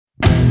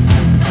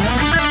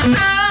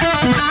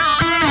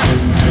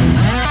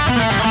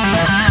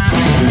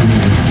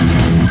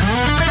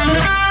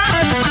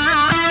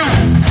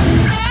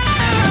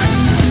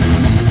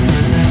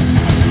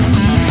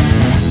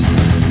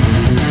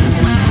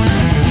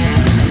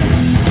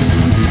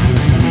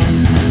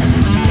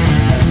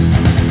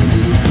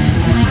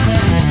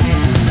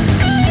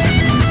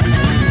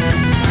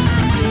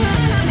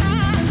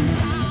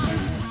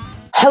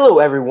Hello,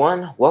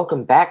 everyone.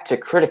 Welcome back to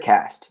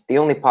Criticast, the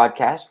only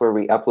podcast where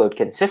we upload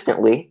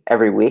consistently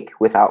every week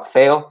without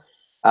fail.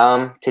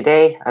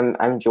 Today,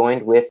 I'm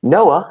joined with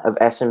Noah of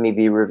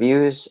SMEB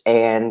Reviews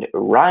and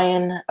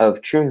Ryan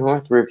of True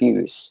North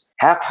Reviews.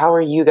 How are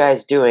you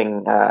guys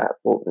doing?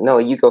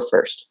 Noah, you go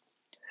first.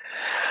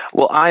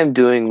 Well, I'm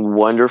doing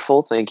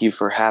wonderful. Thank you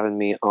for having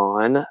me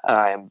on.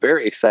 I am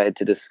very excited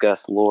to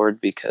discuss Lorde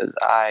because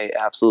I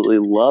absolutely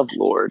love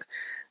Lorde.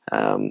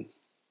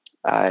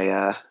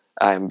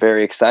 I am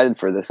very excited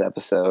for this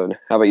episode.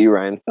 How about you,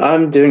 Ryan?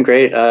 I'm doing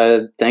great.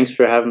 Thanks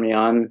for having me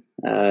on.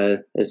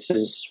 This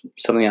is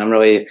something I'm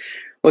really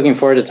looking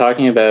forward to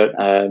talking about.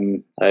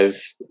 I've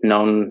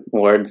known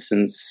Lorde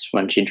since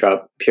when she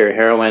dropped Pure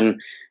Heroine,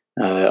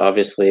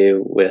 obviously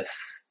with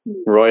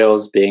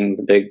Royals being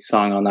the big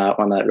song on that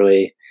one that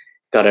really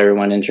got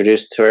everyone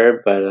introduced to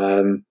her.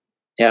 But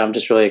yeah, I'm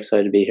just really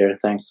excited to be here.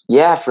 Thanks.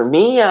 Yeah, for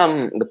me,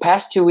 the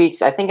past 2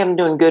 weeks, I think I'm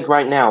doing good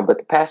right now, but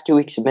the past 2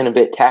 weeks have been a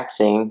bit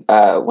taxing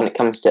when it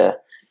comes to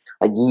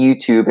like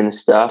YouTube and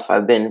stuff.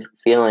 I've been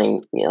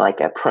feeling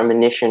like a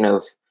premonition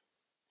of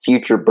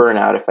future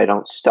burnout if I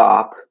don't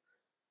stop,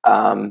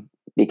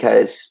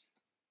 because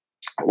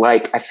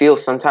like I feel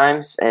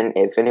sometimes, and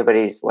if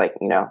anybody's like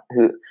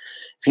if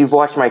you've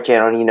watched my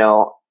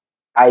channel,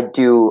 I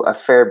do a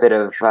fair bit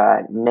of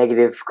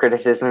negative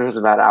criticisms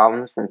about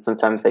albums, and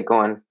sometimes I go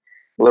on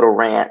little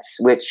rants,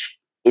 which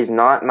is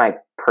not my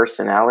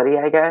personality,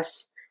 I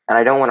guess. And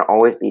I don't want to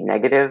always be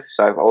negative,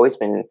 so I've always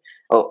been,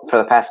 for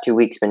the past 2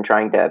 weeks, been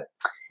trying to,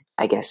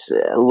 I guess,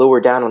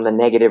 lower down on the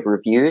negative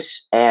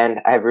reviews.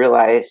 And I've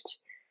realized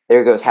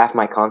there goes half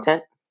my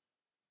content.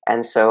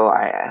 And so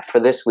for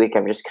this week,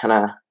 I'm just kind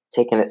of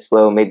taking it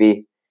slow,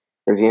 maybe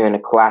reviewing a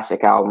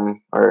classic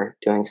album or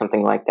doing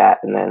something like that,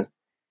 and then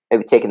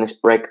maybe taking this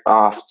break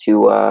off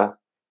to,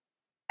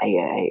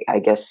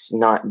 I guess,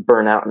 not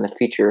burn out in the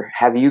future.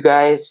 Have you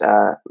guys,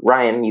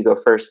 Ryan, you go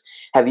first.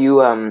 Have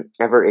you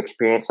ever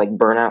experienced like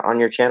burnout on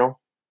your channel?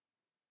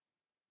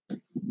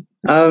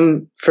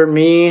 For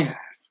me,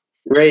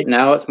 right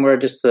now, it's more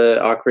just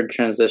the awkward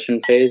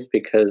transition phase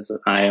because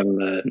I am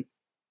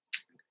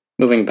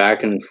moving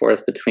back and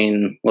forth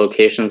between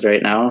locations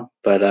right now.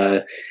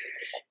 But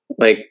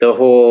like the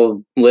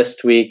whole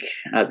list week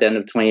at the end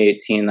of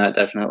 2018, that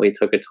definitely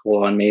took a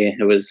toll on me.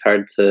 It was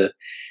hard to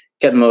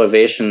get the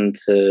motivation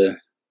to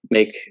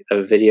make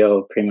a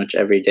video pretty much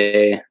every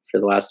day for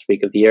the last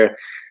week of the year.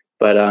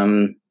 But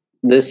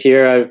this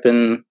year I've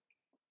been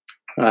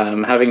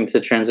having to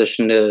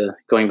transition to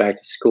going back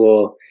to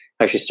school,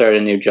 actually start a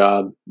new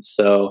job.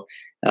 So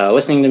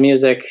listening to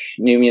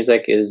new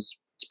music it's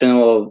been a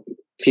little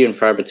few and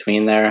far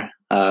between there.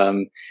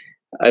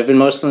 I've been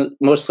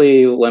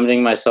mostly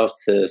limiting myself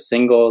to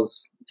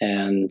singles,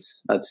 and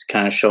that's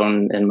kind of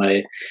shown in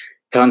my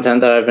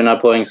content that I've been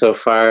uploading so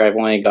far. I've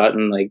only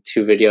gotten like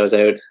 2 videos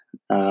out,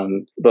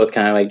 both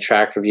kind of like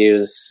track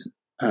reviews.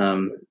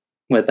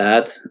 With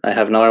that, I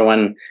have another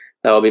one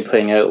that I'll be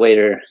putting out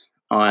later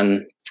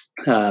on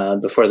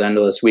before the end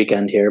of this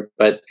weekend here.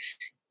 But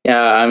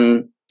yeah,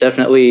 I'm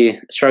definitely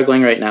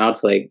struggling right now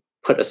to like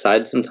put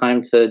aside some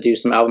time to do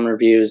some album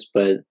reviews,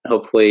 but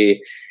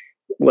hopefully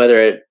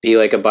whether it be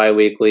like a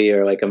bi-weekly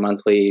or like a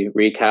monthly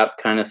recap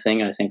kind of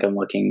thing, I think I'm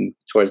looking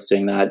towards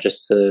doing that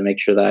just to make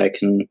sure that I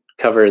can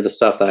cover the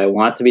stuff that I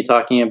want to be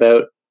talking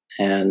about.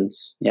 And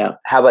yeah.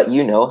 How about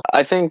you, Noah?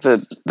 I think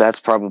that's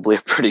probably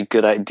a pretty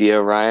good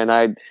idea, Ryan.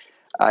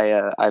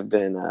 I've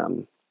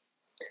been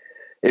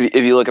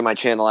if you look at my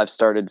channel, I've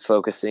started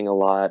focusing a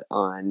lot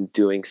on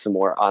doing some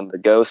more on the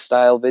go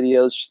style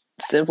videos,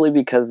 simply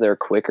because they're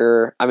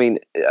quicker. I mean,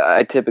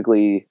 I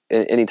typically,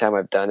 anytime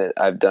I've done it,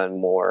 I've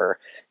done more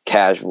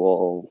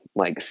casual,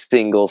 like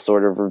single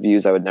sort of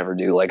reviews. I would never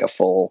do like a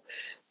full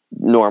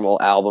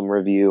normal album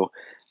review.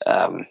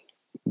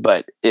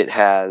 But it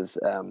has,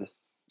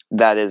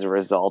 that is a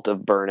result of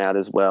burnout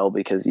as well,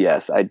 because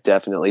yes, I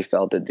definitely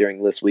felt it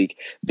during this week,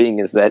 being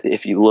is that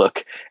if you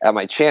look at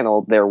my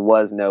channel, there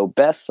was no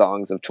best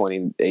songs of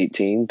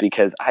 2018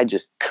 because I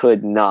just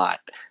could not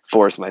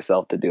force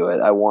myself to do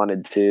it. I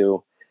wanted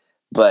to,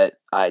 but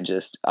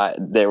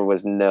there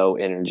was no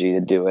energy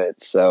to do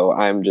it. So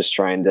I'm just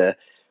trying to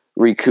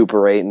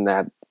recuperate, and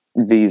that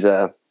these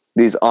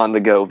on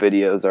the go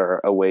videos are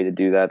a way to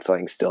do that, so I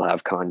can still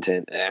have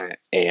content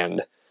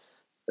and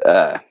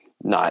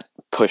not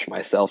push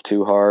myself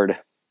too hard.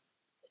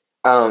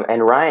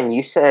 And Ryan,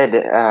 you said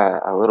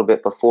a little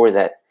bit before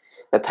that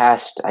the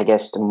past, I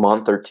guess,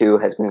 month or two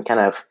has been kind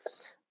of,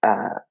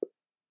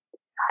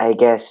 I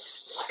guess,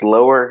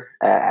 slower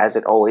as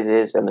it always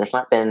is, and there's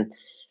not been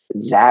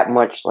that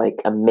much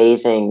like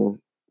amazing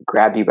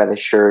grab you by the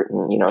shirt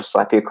and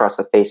slap you across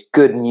the face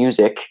good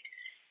music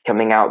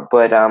coming out.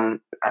 But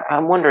I'm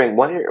wondering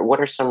what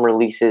are some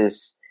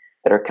releases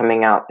that are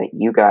coming out that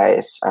you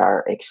guys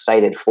are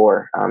excited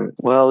for?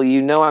 Well,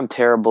 I'm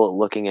terrible at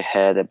looking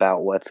ahead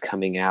about what's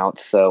coming out,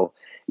 so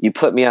you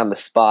put me on the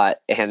spot,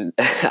 and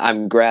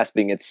I'm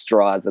grasping at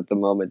straws at the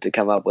moment to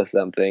come up with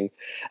something.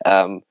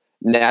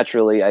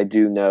 naturally, I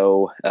do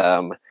know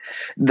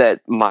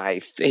that my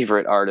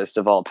favorite artist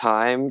of all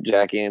time,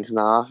 Jack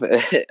Antonoff,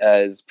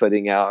 is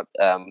putting out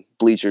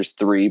Bleachers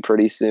 3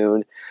 pretty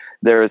soon.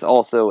 There is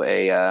also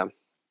a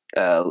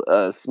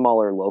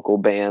smaller local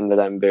band that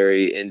I'm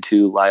very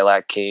into,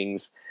 Lilac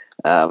Kings,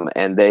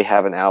 and they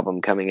have an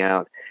album coming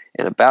out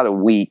in about a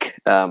week.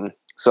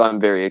 So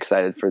I'm very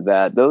excited for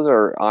that. Those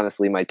are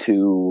honestly my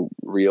two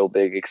real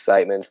big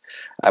excitements.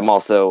 I'm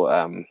also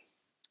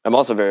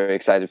very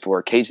excited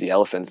for Cage the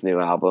Elephant's new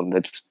album.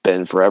 That's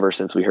been forever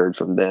since we heard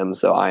from them.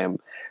 So I am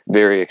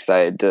very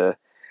excited to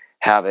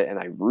have it. And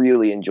I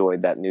really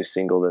enjoyed that new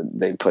single that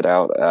they put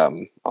out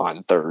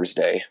on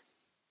Thursday.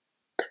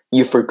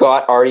 You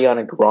forgot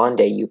Ariana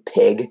Grande, you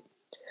pig.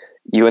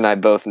 You and I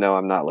both know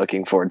I'm not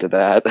looking forward to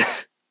that.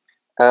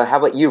 How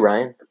about you,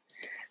 Ryan?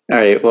 All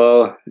right.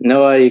 Well,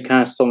 Noah, you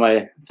kind of stole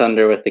my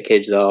thunder with the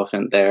Cage the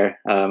Elephant there.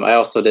 I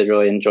also did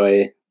really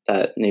enjoy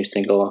that new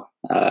single,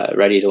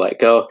 Ready to Let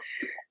Go.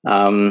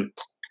 But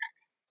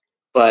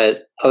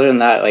other than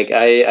that, like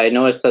I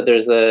noticed that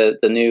there's the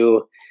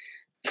new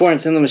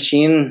Florence and the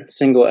Machine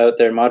single out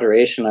there,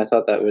 Moderation. I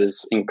thought that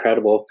was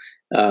incredible.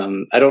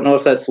 I don't know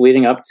if that's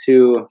leading up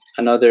to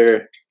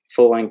another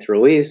full-length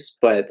release,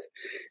 but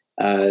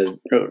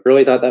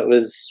really thought that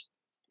was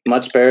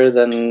much better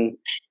than,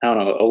 I don't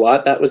know, a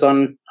lot that was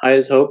on High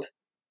as Hope.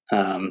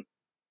 Other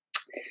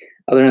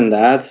than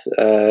that,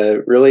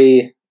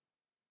 really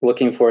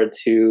looking forward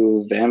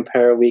to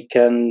Vampire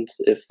Weekend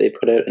if they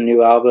put out a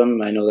new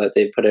album. I know that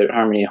they put out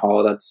Harmony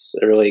Hall. That's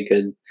a really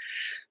good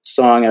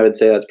song. I would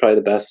say that's probably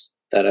the best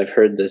that I've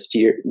heard this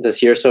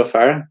year so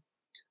far.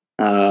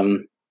 Other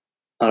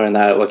than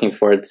that, looking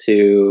forward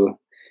to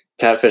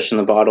Catfish and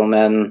the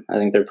Bottlemen. I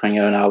think they're putting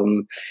out an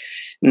album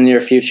in the near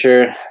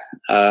future.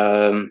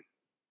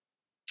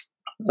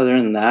 Other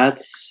than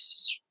that,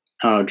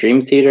 I don't know,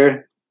 Dream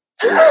Theater.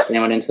 Is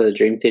anyone into the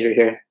Dream Theater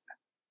here?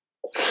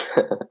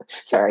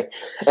 Sorry.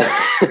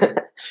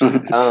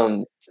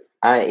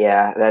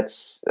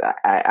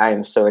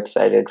 I'm so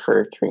excited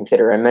for Dream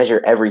Theater. I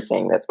measure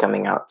everything that's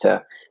coming out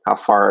to how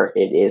far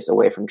it is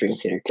away from Dream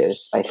Theater,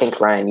 because I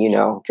think, Ryan, you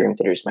know Dream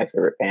Theater is my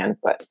favorite band,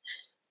 but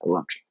I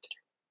love Dream Theater.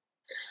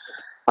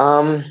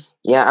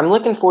 I'm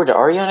looking forward to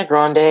Ariana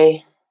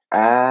Grande.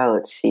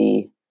 Let's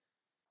see.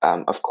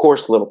 Of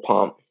course, Lil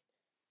Pump.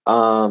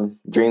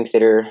 Dream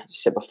Theater, as I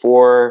said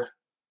before.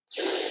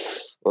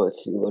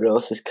 Let's see what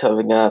else is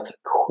coming up.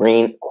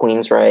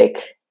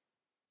 Queensryche,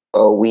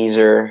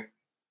 Weezer.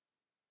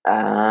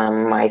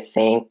 I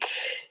think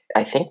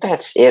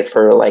that's it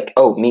for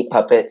Meat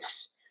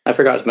Puppets. I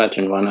forgot to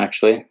mention one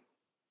actually.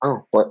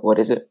 Oh, what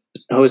is it?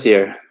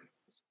 Hozier.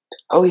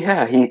 Oh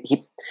yeah,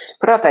 he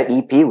put out that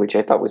EP, which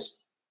I thought was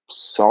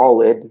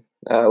solid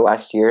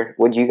last year.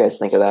 What do you guys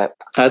think of that?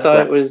 I thought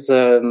it was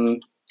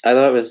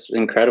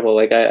incredible.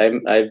 Like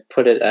I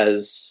put it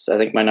as, I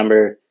think, my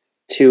number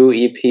 2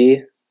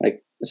 EP,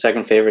 like the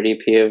second favorite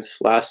EP of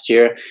last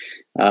year.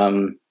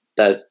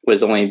 That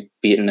was only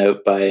beaten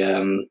out by I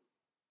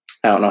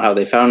Don't Know How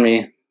They Found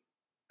Me.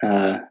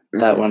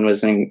 That one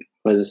was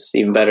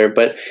even better.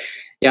 But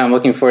yeah, I'm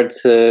looking forward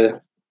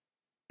to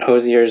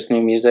Hozier's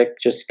new music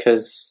just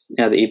because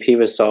the EP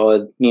was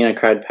solid. Nina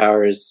Cried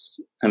Power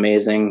is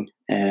amazing,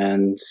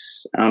 and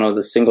I don't know,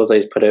 the singles that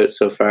he's put out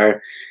so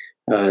far.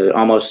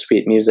 Almost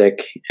Sweet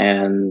Music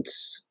and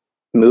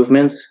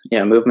Movement.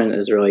 Yeah, Movement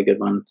is a really good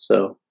one.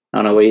 So I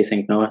don't know, what do you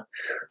think, Noah?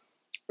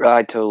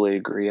 I totally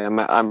agree.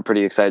 I'm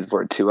pretty excited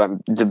for it too.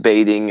 I'm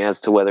debating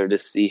as to whether to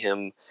see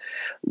him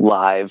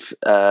live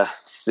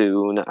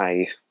soon.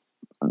 I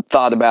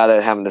thought about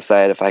it, haven't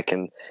decided if I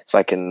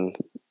can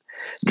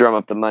drum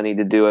up the money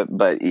to do it.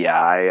 But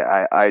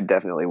yeah, I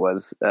definitely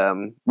was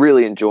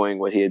really enjoying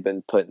what he had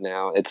been putting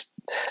out. It's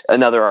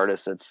another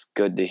artist that's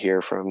good to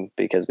hear from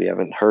because we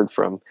haven't heard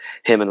from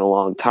him in a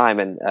long time.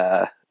 And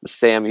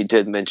Sam, you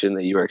did mention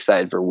that you were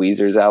excited for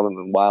Weezer's album,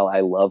 and while I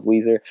love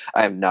Weezer,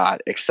 I am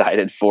not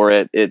excited for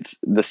it.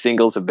 The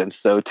singles have been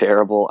so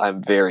terrible.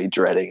 I'm very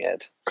dreading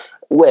it.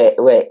 Wait,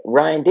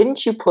 Ryan,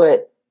 didn't you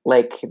put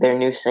their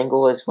new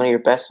single as one of your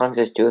best songs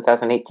as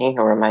 2018,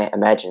 or am I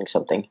imagining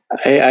something?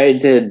 I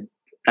did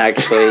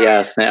actually,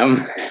 yeah, Sam.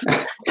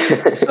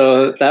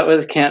 So that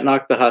was Can't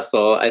Knock the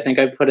Hustle. I think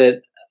I put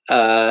it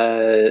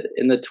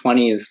in the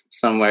 20s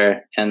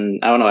somewhere,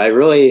 and I don't know, I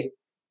really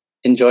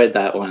enjoyed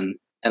that one,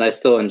 and I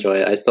still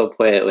enjoy it. I still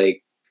play it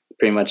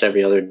pretty much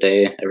every other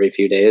day, every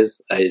few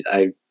days.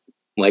 I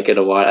like it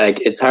a lot.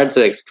 It's hard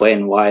to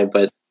explain why,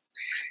 but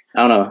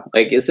I don't know.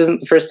 This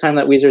isn't the first time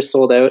that Weezer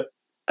sold out.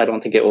 I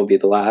don't think it will be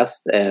the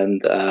last.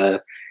 And I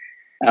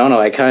don't know.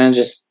 I kind of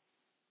just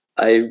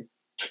I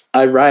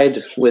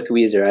ride with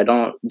Weezer. I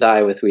don't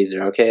die with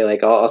Weezer. Okay,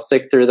 I'll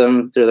stick through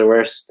them through the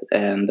worst.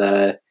 And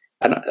I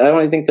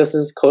don't think this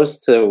is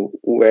close to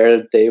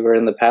where they were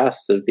in the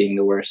past of being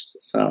the worst.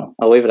 So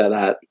I'll leave it at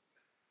that.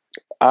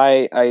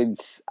 I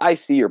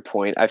see your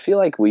point. I feel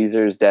like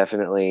Weezer's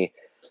definitely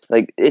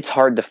it's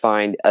hard to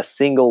find a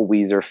single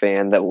Weezer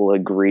fan that will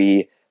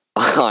agree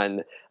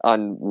on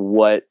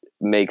what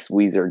makes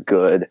Weezer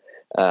good.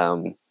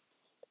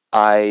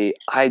 I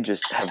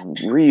just have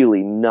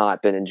really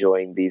not been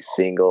enjoying these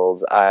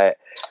singles.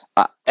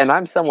 And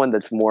I'm someone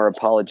that's more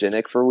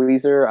apologetic for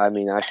Weezer. I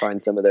mean, I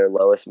find some of their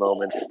lowest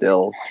moments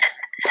still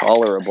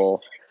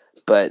tolerable,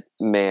 but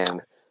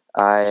man,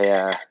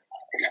 I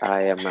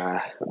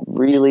am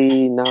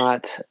really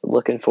not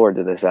looking forward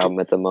to this album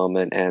at the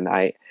moment, and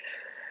I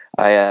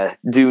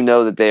do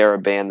know that they are a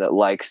band that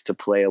likes to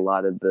play a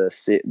lot of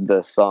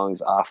the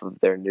songs off of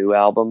their new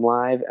album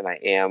live, and I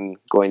am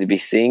going to be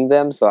seeing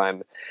them, so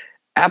I'm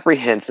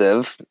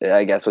apprehensive,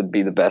 I guess would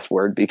be the best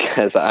word,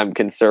 because I'm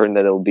concerned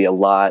that it'll be a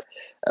lot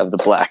of the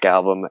Black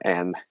Album,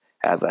 and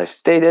as I've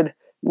stated,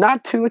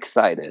 not too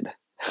excited.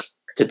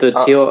 Did the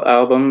Teal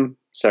album?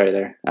 Sorry,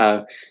 there.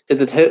 Did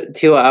the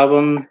Teal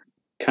album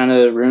kind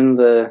of ruin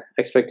the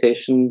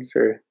expectation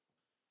for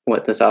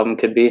what this album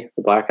could be?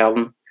 The Black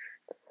Album.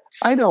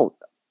 I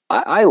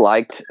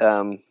liked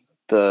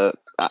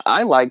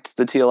I liked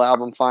the Teal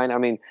album fine. I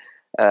mean,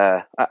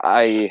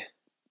 I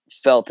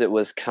felt it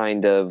was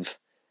kind of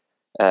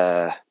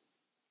they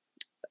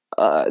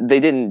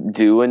didn't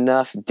do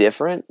enough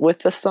different with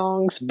the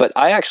songs, but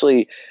I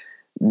actually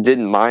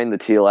didn't mind the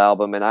Teal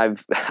album, and I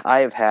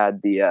have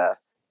had the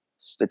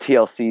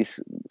TLC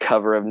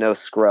cover of No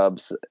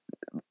Scrubs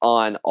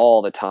on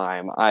all the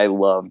time. I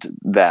loved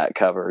that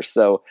cover,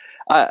 so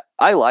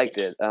I liked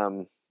it.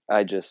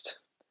 I just,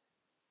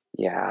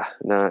 yeah,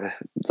 no,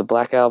 the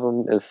Black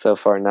Album is so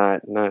far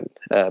not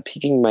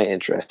piquing my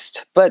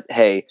interest. But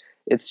hey,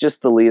 it's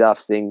just the lead-off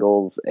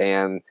singles,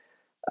 and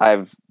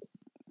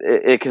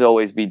it could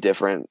always be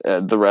different.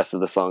 The rest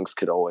of the songs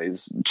could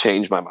always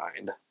change my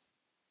mind.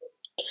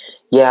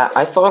 Yeah,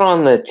 I thought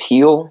on the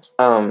Teal,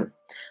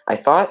 I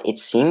thought it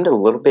seemed a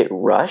little bit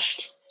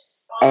rushed,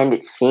 and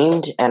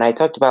I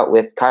talked about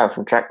with Kyle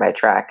from Track by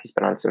Track, who's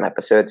been on some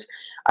episodes,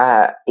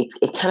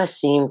 it kind of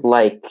seemed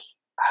like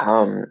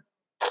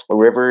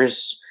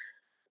Rivers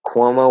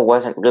Cuomo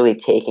wasn't really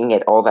taking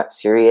it all that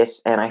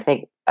serious, and I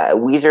think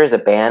Weezer is a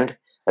band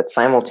that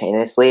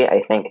simultaneously,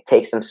 I think,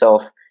 takes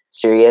themselves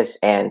serious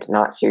and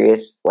not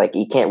serious. Like,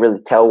 you can't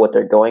really tell what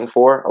they're going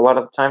for a lot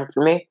of the time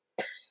for me.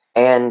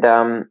 And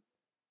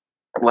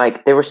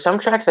like, there were some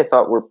tracks I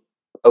thought were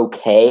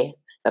okay,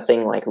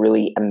 nothing like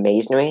really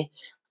amazed me,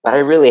 but I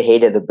really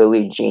hated the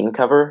Billie Jean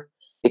cover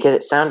because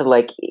it sounded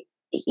like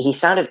he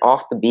sounded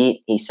off the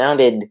beat. He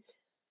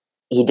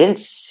didn't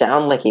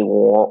sound like he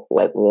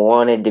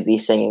wanted to be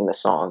singing the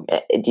song.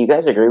 Do you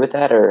guys agree with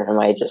that, or am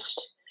I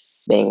just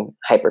being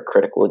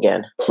hypercritical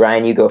again?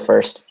 Ryan, you go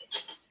first.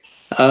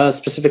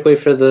 Specifically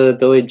for the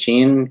Billie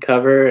Jean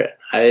cover,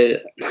 I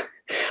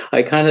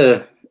kind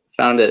of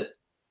found it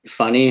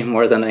funny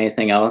more than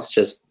anything else,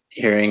 just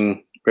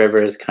hearing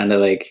Rivers kind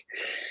of like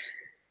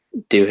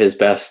do his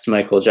best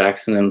Michael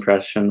Jackson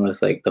impression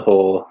with like the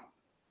whole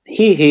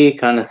he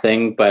kind of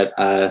thing. But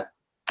I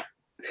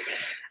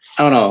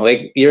don't know,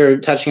 like you're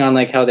touching on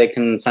like how they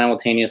can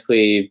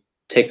simultaneously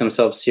take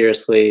themselves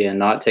seriously and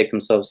not take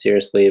themselves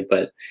seriously,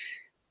 but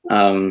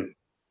I don't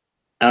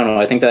know,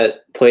 I think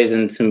that plays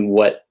into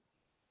what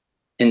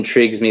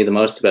intrigues me the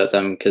most about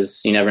them,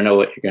 because you never know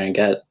what you're going to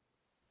get.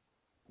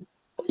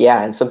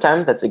 Yeah, and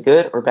sometimes that's a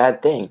good or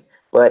bad thing.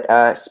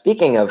 But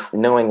speaking of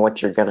knowing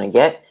what you're going to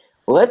get,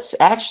 let's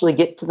actually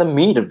get to the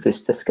meat of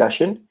this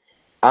discussion.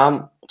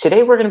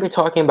 Today we're going to be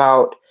talking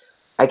about,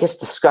 I guess,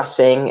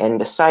 discussing and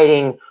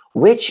deciding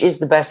which is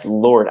the best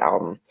Lorde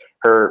album.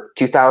 Her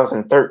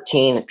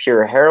 2013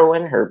 Pure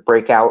Heroine, her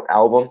breakout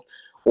album,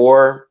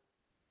 or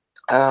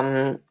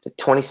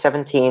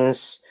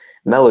 2017's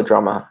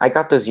Melodrama. I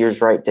got those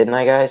years right, didn't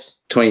I, guys?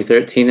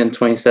 2013 and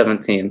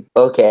 2017.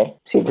 Okay.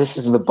 See, this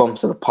is the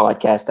bumps of the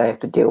podcast I have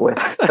to deal with.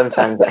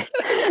 Sometimes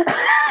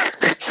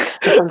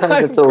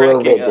sometimes it's a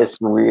little bit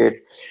just weird.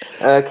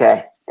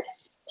 Okay.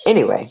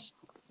 Anyway,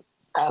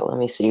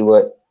 let's see.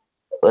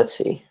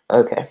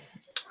 Okay.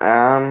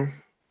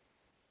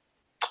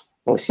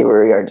 Let's see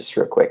where we are just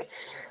real quick.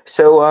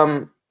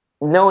 So,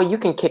 Noah, you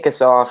can kick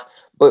us off,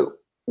 but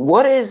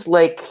what is,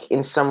 like,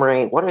 in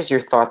summary, what is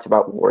your thoughts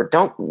about Lorde?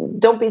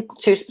 Don't be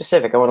too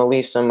specific. I want to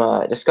leave some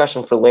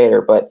discussion for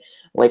later, but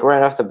like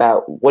right off the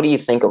bat, what do you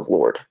think of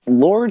Lorde?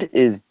 Lorde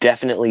is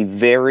definitely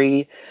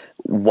very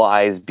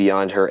wise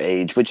beyond her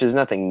age, which is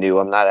nothing new.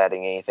 I'm not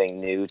adding anything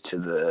new to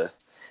the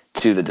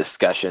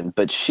discussion,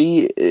 but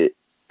she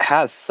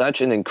has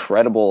such an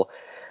incredible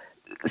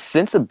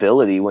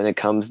sensibility when it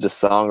comes to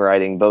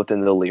songwriting, both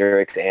in the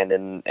lyrics and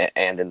in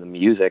the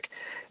music.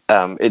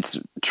 It's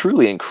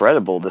truly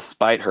incredible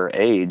despite her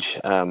age.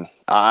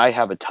 I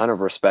have a ton of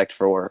respect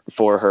for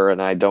her,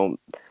 and I don't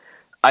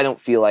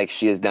feel like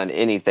she has done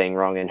anything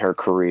wrong in her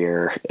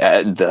career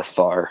thus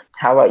far.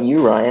 How about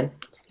you, Ryan?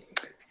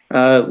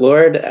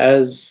 Lorde,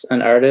 as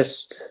an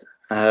artist,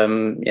 I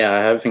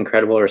have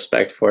incredible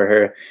respect for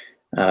her.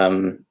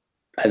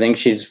 I think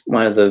she's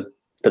one of the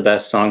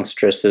best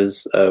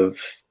songstresses of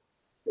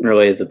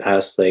really the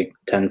past like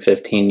 10,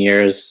 15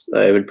 years.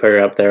 I would put her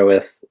up there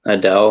with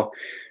Adele.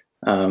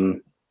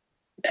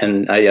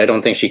 And I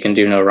don't think she can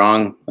do no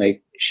wrong.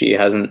 Like, she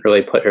hasn't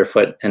really put her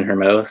foot in her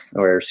mouth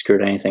or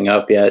screwed anything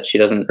up yet. She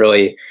doesn't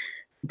really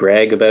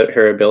brag about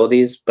her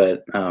abilities,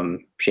 but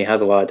she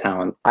has a lot of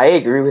talent. I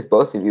agree with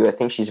both of you. I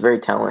think she's very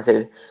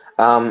talented.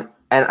 And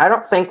I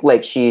don't think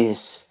like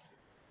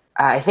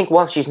I think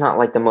while she's not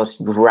like the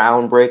most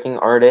groundbreaking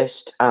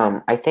artist,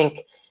 I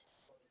think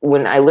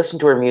when I listen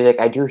to her music,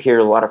 I do hear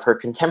a lot of her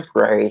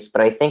contemporaries,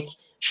 but I think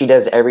she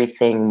does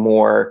everything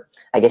more,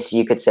 I guess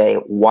you could say,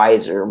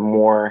 wiser,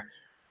 more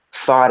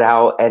thought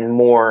out, and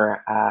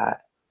more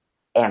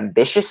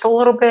ambitious a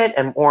little bit,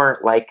 and more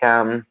like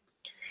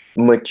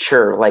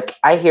mature. Like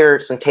I hear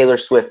some Taylor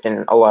Swift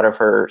in a lot of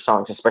her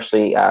songs,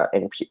 especially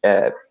in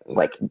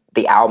like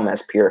the album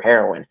as Pure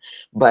Heroine.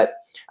 But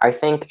I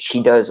think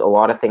she does a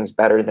lot of things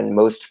better than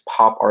most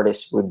pop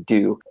artists would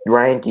do.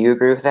 Ryan, do you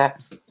agree with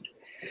that?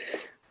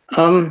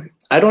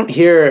 I don't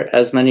hear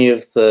as many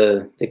of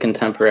the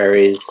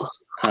contemporaries.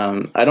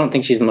 I don't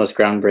think she's the most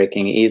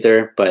groundbreaking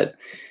either, but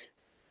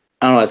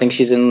I don't know. I think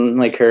she's in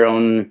like her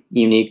own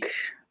unique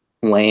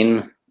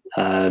lane.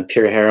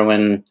 Pure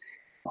Heroine,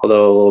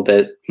 although a little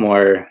bit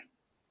more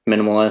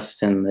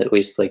minimalist and at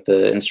least like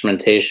the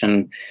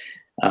instrumentation.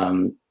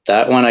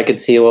 That one I could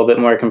see a little bit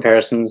more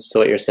comparisons to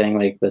what you're saying,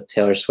 like with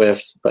Taylor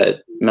Swift.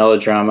 But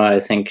Melodrama, I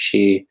think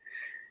she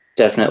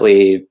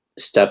definitely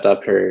stepped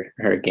up her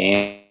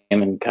game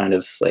and kind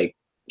of like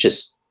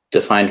just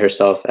defined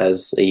herself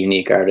as a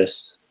unique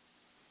artist.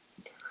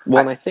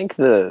 Well, and I think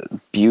the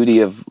beauty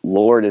of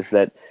Lorde is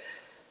that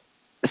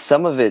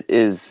some of it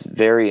is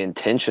very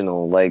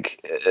intentional.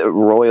 Like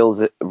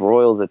Royals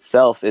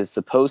itself is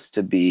supposed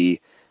to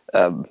be,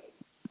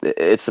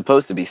 it's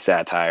supposed to be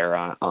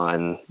satire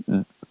on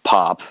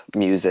pop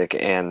music,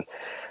 and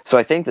so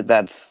I think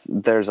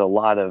there's a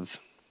lot of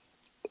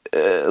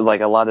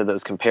like a lot of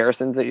those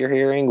comparisons that you're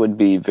hearing would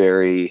be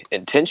very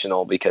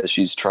intentional because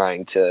she's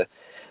trying to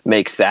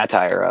make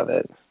satire of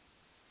it.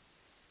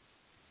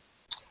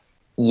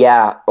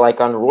 Yeah, like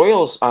on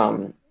Royals,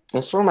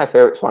 it's one of my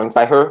favorite songs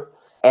by her.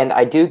 And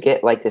I do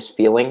get like this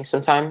feeling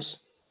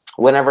sometimes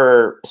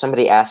whenever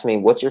somebody asks me,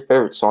 what's your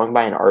favorite song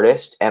by an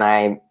artist? And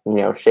I,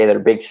 say their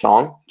big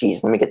song.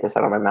 Geez, let me get this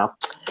out of my mouth.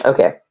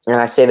 Okay. And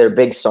I say their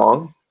big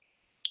song.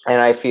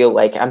 And I feel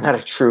like I'm not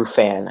a true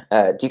fan.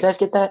 Do you guys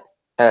get that?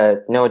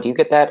 Noah, do you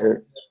get that?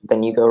 Or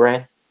then you go,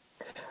 Ryan?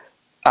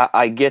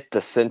 I get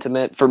the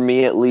sentiment. For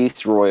me, at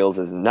least, Royals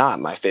is not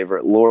my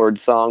favorite Lorde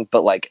song,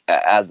 but like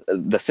as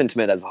the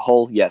sentiment as a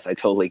whole, yes, I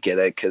totally get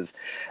it because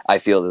I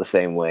feel the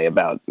same way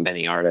about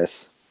many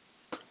artists.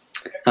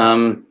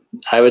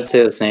 I would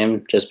say the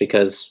same, just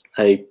because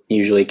I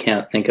usually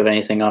can't think of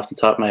anything off the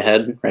top of my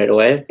head right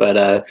away.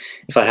 But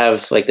if I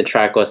have like the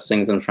track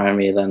listings in front of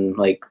me, then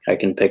like I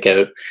can pick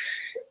out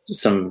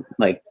some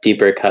like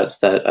deeper cuts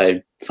that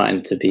I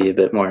find to be a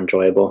bit more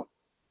enjoyable.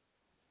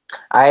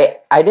 I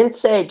didn't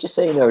say, just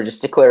so you know,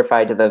 just to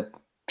clarify to the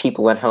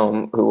people at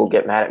home who will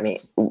get mad at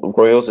me,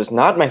 Royals is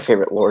not my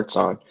favorite Lorde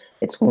song.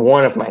 It's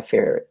one of my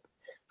favorite.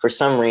 For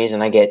some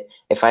reason, I get,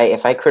 if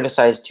I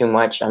criticize too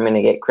much, I'm going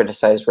to get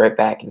criticized right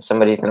back, and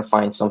somebody's going to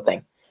find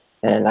something.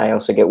 And I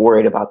also get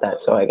worried about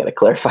that, so I got to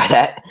clarify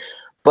that.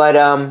 But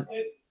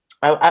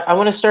I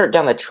want to start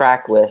down the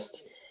track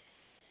list.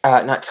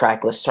 Not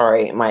track list,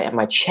 sorry,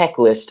 my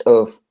checklist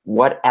of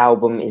what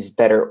album is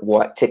better at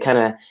what, to kind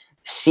of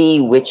see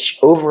which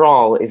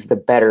overall is the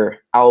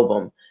better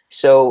album.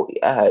 So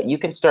you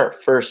can start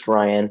first,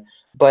 Ryan.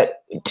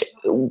 But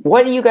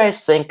what do you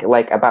guys think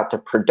like about the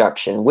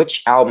production?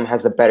 Which album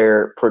has the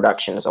better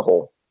production as a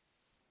whole?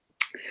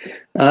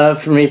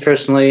 For me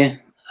personally,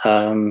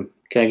 can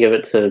I give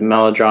it to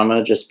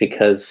Melodrama just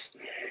because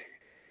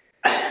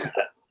I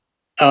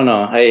don't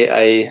know.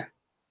 I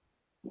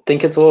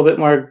think it's a little bit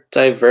more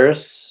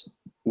diverse,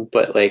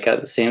 but like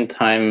at the same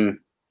time,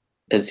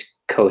 it's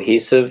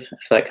cohesive,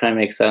 if that kind of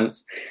makes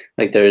sense.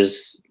 Like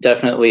there's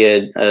definitely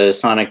a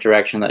sonic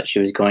direction that she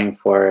was going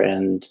for,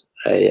 and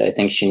I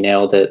think she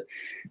nailed it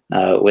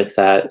with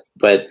that.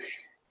 But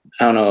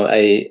I don't know,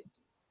 I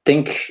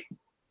think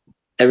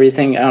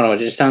everything, I don't know, it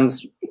just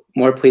sounds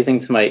more pleasing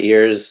to my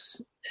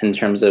ears in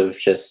terms of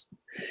just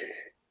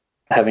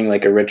having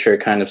like a richer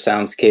kind of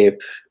soundscape.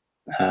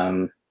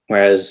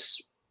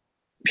 Whereas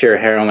Pure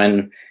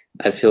Heroine,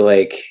 I feel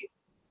like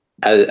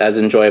as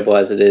enjoyable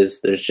as it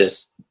is, there's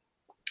just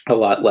a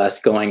lot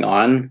less going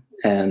on,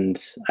 and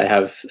I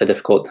have a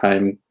difficult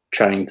time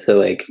trying to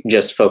like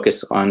just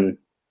focus on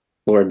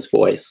Lorde's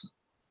voice.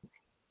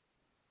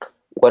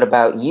 What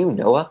about you,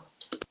 Noah?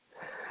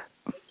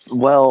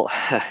 Well,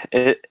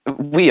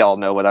 we all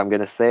know what I'm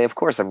going to say. Of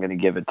course, I'm going to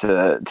give it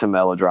to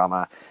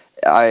Melodrama.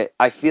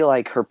 I feel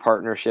like her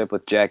partnership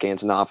with Jack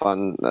Antonoff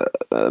on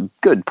a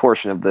good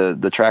portion of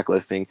the track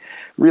listing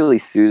really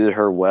suited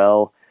her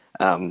well.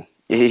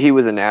 He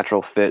was a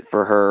natural fit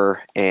for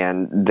her,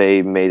 and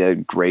they made a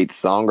great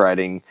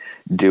songwriting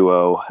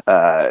duo.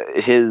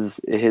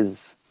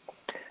 His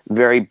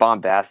very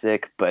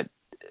bombastic but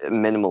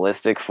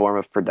minimalistic form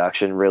of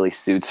production really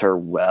suits her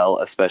well,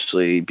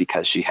 especially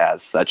because she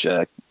has such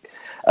a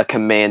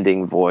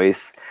commanding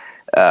voice.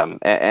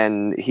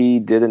 And he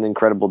did an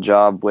incredible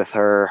job with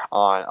her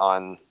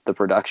on the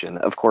production.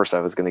 Of course, I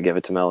was going to give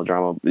it to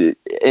Melodrama.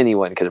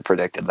 Anyone could have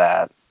predicted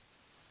that.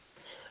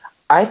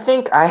 I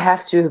think I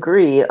have to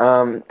agree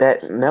that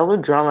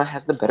Melodrama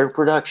has the better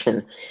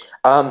production.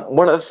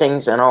 One of the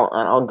things, and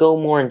I'll go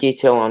more in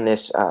detail on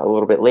this a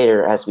little bit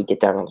later as we get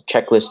down on the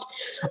checklist,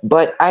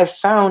 but I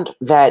found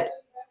that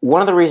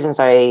one of the reasons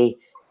I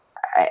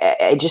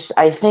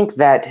think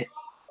that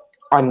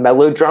on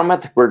Melodrama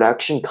the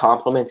production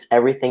complements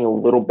everything a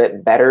little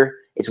bit better.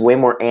 It's way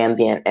more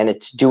ambient and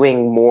it's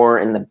doing more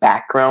in the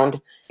background.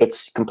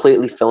 It's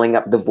completely filling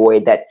up the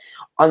void that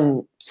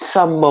on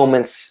some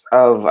moments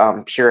of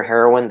pure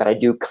heroin that I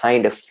do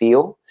kind of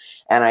feel,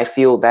 and I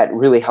feel that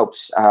really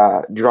helps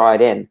draw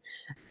it in.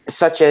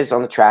 Such as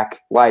on the track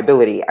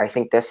 "Liability," I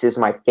think this is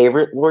my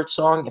favorite Lorde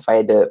song, if I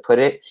had to put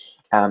it,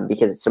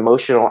 because it's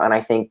emotional, and I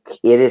think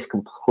it is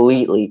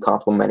completely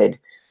complemented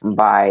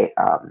by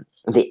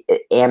the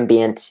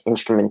ambient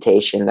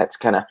instrumentation that's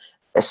kind of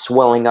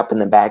swelling up in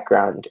the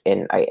background,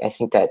 and I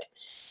think that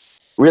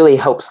really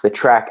helps the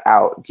track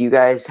out. Do you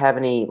guys have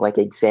any like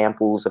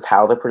examples of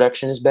how the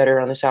production is better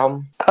on this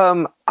album?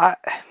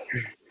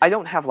 I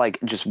don't have like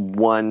just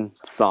one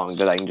song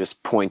that I can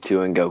just point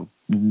to and go,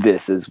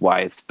 this is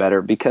why it's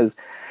better, because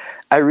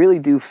I really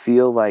do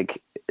feel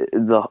like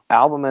the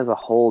album as a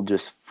whole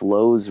just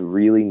flows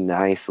really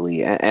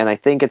nicely, and I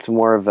think it's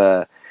more of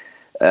a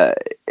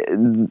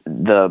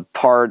the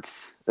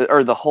parts,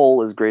 or the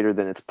whole is greater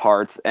than its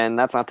parts, and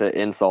that's not to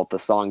insult the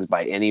songs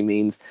by any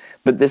means,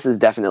 but this is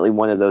definitely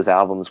one of those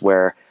albums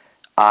where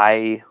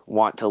I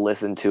want to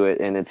listen to it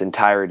in its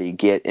entirety,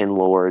 get in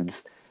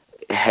Lorde's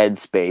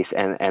headspace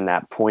and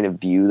that point of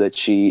view that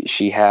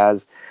she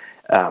has.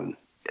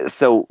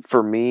 So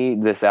for me,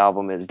 this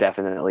album is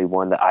definitely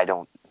one that I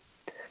don't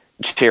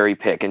cherry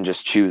pick and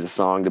just choose a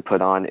song to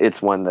put on.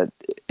 It's one that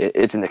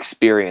it's an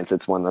experience.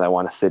 It's one that I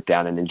want to sit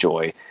down and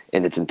enjoy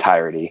in its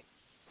entirety.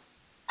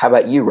 How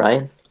about you,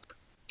 Ryan?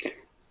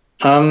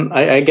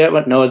 I get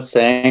what Noah's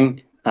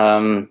saying.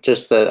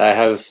 Just that I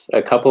have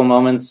a couple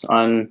moments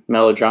on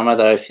Melodrama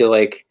that I feel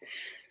like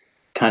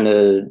kind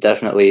of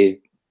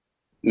definitely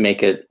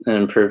make it an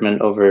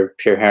improvement over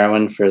Pure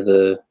Heroin for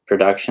the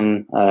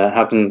production.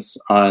 Happens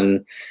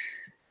on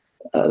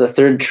the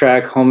third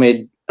track,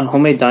 Homemade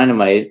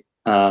Dynamite,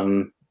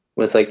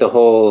 with like the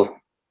whole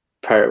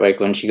part, like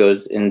when she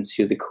goes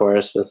into the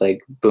chorus with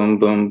like boom,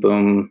 boom,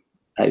 boom.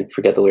 I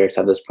forget the lyrics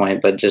at this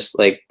point, but just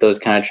like those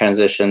kind of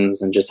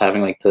transitions and just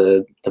having like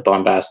the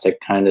bombastic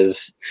kind of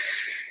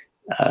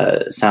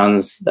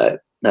sounds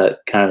that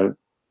kind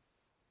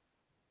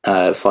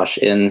of flush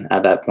in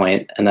at that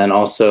point. And then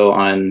also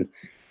on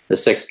the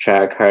sixth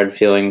track, Hard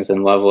Feelings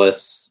and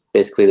Loveless,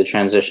 basically the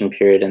transition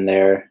period in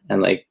there,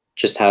 and like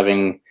just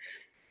having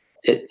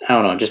it, I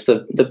don't know, just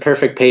the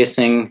perfect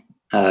pacing.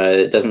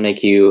 It doesn't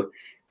make you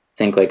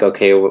think like,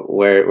 okay,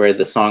 where'd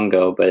the song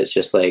go? But it's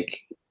just like,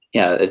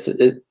 yeah,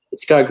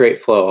 it's got a great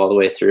flow all the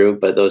way through,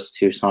 but those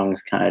two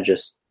songs kind of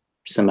just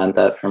cement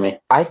that for me.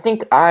 I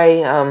think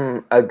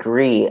I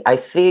agree. I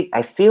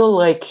feel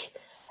like,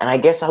 and I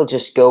guess I'll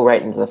just go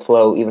right into the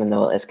flow, even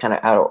though it's kind of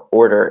out of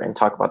order, and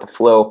talk about the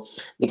flow,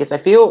 because I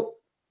feel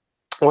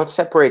what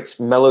separates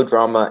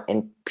Melodrama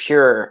and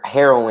Pure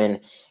Heroin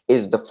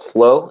is the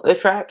flow of the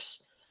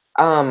tracks.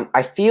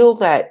 I feel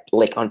that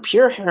like on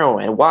Pure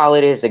Heroin, while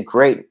it is a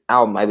great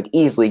album, I would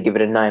easily give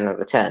it a 9 out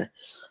of 10.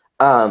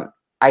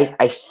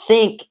 I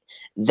think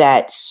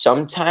that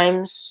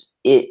sometimes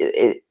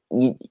you're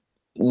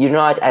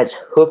not as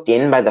hooked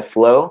in by the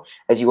flow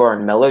as you are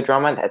in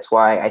Melodrama. That's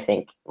why I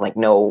think,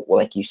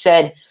 like you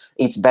said,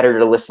 it's better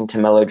to listen to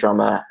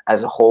Melodrama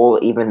as a whole,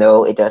 even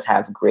though it does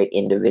have great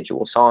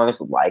individual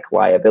songs like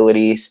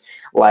Liabilities,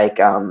 like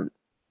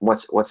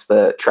what's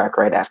the track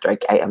right after?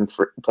 I'm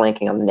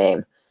blanking on the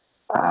name.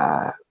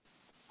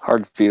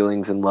 Hard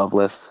Feelings and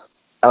Loveless.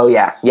 Oh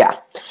yeah.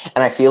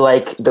 And I feel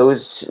like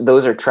those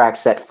are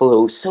tracks that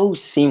flow so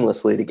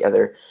seamlessly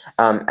together.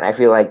 And I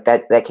feel like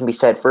that can be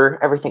said for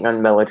everything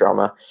on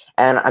Melodrama.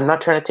 And I'm not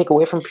trying to take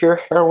away from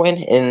Pure Heroin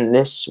in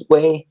this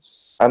way,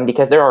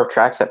 because there are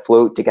tracks that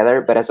flow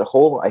together. But as a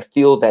whole, I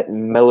feel that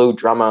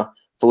Melodrama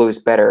flows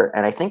better.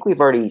 And I think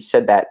we've already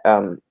said that.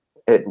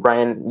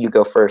 Ryan, you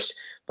go first.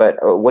 But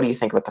what do you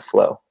think about the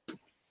flow?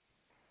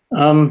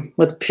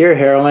 With Pure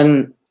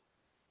Heroin,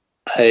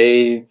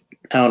 I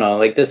don't know,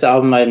 like this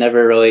album I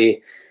never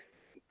really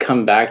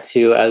come back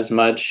to as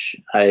much.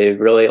 I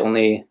really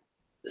only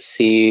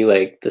see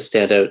like the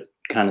standout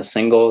kind of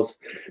singles.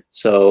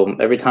 So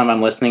every time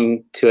I'm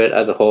listening to it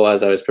as a whole,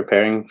 as I was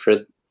preparing for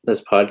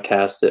this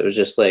podcast, it was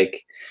just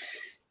like,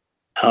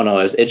 I don't know,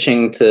 I was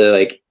itching to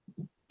like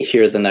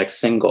hear the next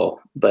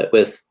single. But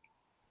with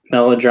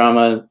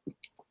Melodrama,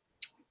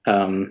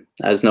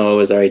 as Noah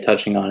was already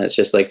touching on, it's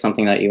just like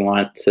something that you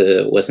want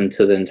to listen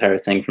to the entire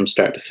thing from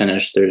start to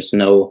finish. There's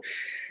no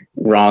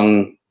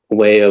wrong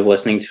way of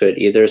listening to it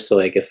either. So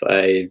like if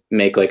I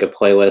make like a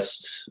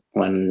playlist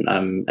when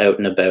I'm out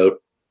and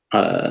about,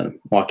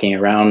 walking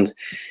around,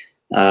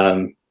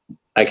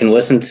 I can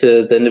listen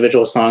to the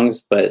individual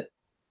songs, but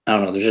I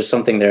don't know, there's just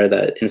something there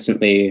that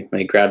instantly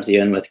like grabs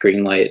you in with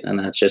Green Light, and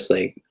that's just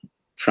like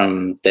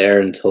from there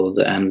until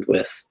the end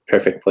with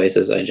Perfect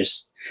Places.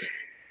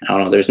 I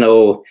don't know. There's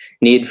no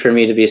need for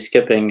me to be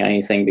skipping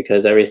anything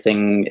because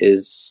everything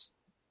is,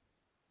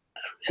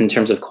 in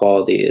terms of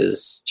quality,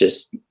 is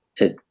just,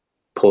 it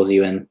pulls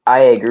you in. I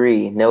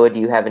agree. Noah, do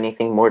you have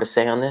anything more to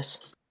say on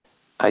this?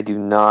 I do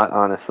not,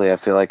 honestly. I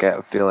feel like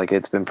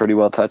it's been pretty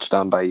well touched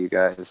on by you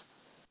guys.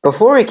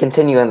 Before we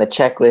continue on the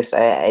checklist,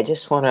 I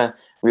just want to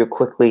real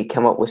quickly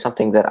come up with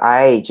something that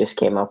I just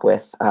came up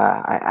with.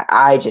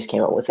 I just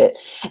came up with it,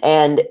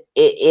 and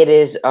it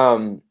is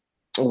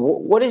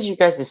what is your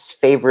guys'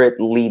 favorite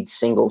lead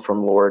single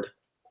from Lorde?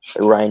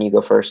 Ryan, you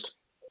go first.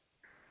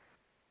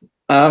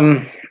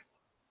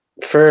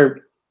 For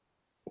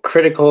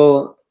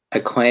critical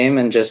acclaim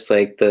and just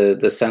like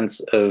the sense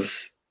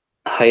of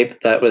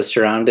hype that was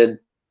surrounded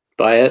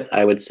by it,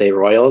 I would say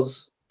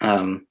Royals.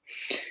 But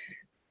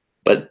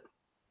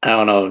I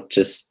don't know,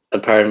 just a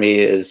part of me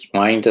is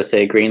wanting to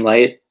say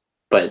Greenlight,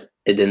 but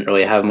it didn't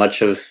really have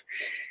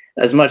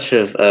as much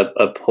of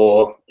a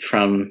pull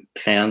from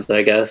fans,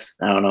 I guess.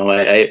 I don't know.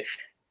 I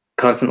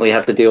constantly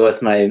have to deal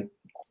with my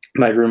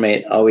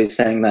roommate always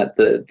saying that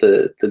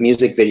the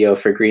music video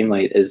for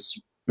Greenlight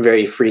is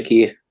very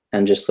freaky,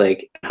 and just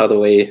like how the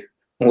way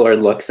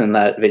Lorde looks in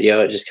that video,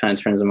 it just kind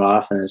of turns him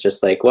off, and it's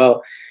just like,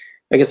 well,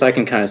 I guess I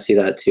can kind of see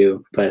that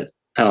too, but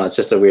I don't know, it's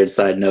just a weird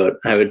side note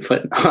I would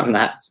put on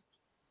that.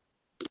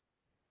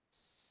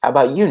 How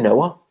about you,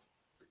 Noah?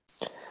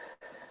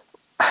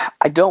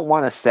 I don't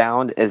want to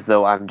sound as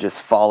though I'm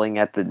just falling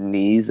at the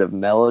knees of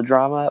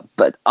melodrama,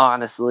 but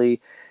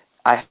honestly,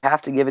 I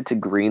have to give it to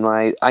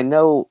Greenlight. I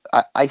know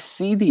I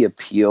see the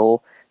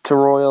appeal to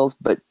Royals,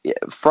 but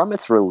from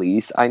its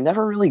release, I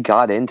never really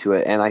got into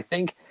it, and I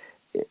think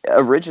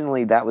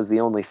originally that was the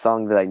only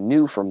song that I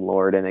knew from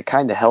Lorde, and it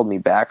kind of held me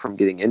back from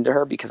getting into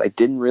her because I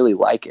didn't really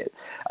like it.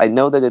 I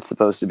know that it's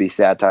supposed to be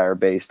satire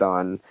based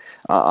on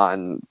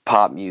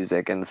pop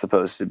music and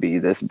supposed to be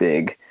this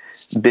big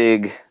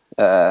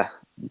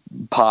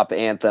pop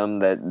anthem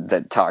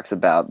that talks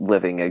about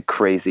living a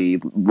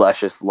crazy,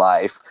 luscious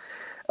life.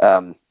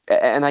 And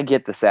I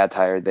get the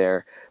satire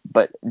there,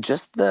 but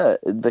just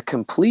the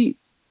complete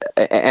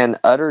and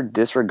utter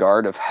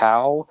disregard of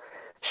how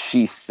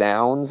she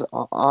sounds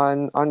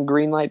on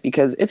Greenlight,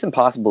 because it's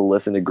impossible to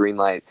listen to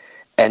Greenlight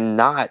and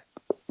not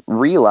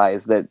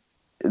realize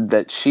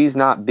that she's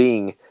not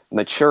being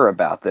mature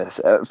about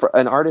this. For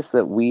an artist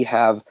that we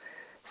have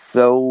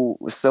so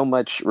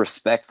much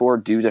respect for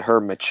due to her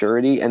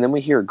maturity, and then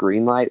we hear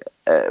Greenlight,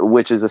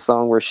 which is a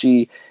song where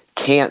she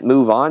can't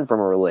move on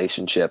from a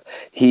relationship.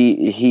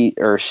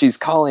 She's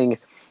calling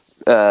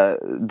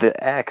the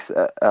ex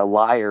a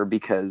liar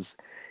because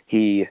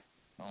he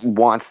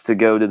wants to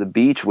go to the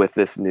beach with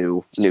this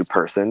new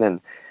person, and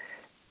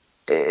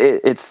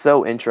it's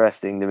so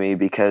interesting to me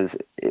because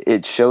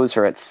it shows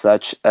her at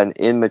such an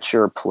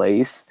immature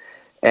place,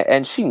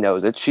 and she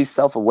knows it. She's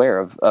self-aware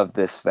of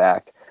this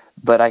fact,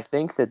 but I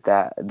think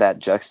that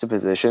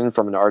juxtaposition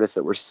from an artist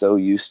that we're so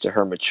used to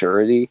her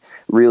maturity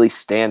really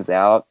stands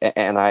out,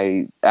 and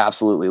I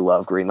absolutely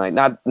love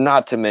Greenlight.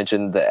 Not to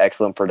mention the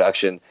excellent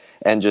production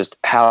and just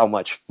how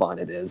much fun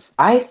it is.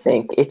 I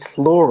think it's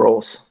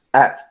Laurels.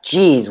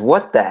 Geez,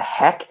 what the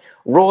heck?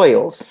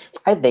 Royals.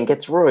 I think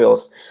it's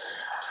Royals.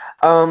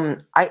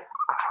 I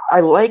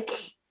like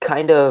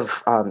kind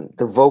of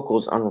the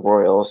vocals on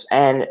Royals,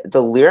 and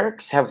the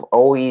lyrics have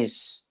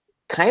always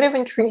kind of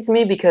intrigued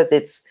me because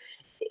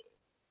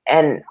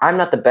and I'm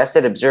not the best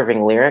at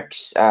observing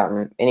lyrics.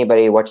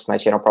 Anybody who watches my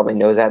channel probably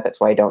knows that. That's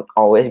why I don't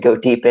always go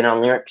deep in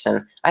on lyrics,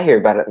 and I hear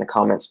about it in the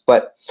comments.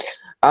 But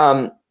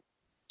I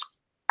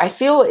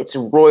feel it's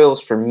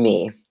Royals for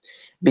me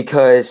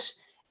because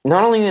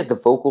not only are the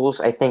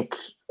vocals, I think,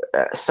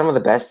 some of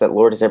the best that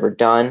Lorde has ever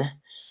done,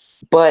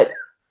 but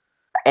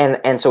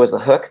and so is the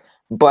hook.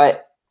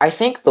 But I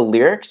think the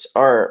lyrics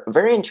are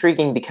very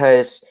intriguing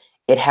because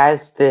it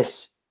has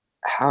this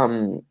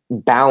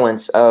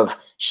balance of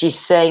she's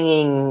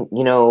saying,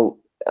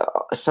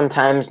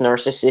 sometimes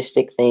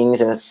narcissistic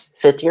things in a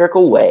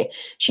satirical way.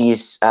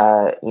 She's,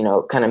 kind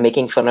of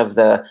making fun of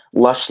the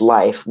lush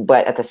life,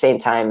 but at the same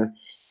time,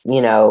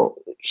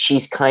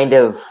 she's kind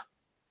of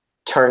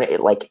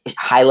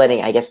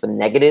highlighting, I guess, the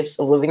negatives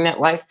of living that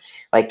life,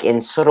 like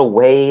in subtle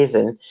ways,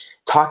 and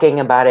talking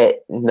about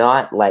it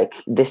not like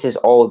this is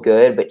all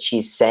good, but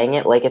she's saying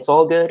it like it's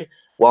all good,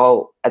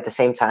 while at the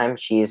same time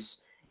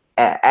she's,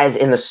 as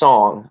in the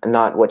song,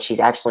 not what she's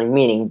actually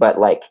meaning, but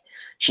like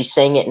she's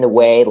saying it in a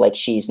way like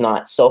she's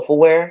not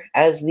self-aware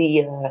as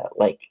the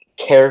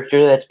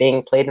character that's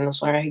being played in the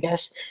song, I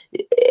guess.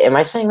 Am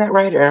I saying that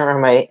right, or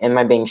am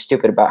I being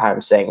stupid about how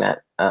I'm saying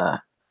that?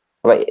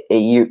 About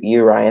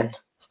you, Ryan?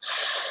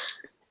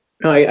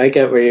 No, I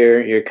get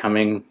where you're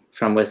coming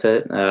from with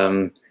it.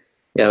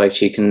 Yeah, like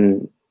she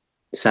can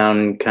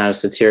sound kind of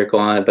satirical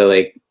on it, but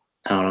like,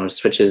 I don't know,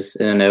 switches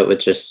in and out with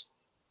just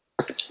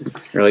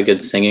really good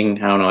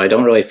singing. I don't know. I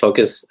don't really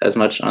focus as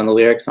much on the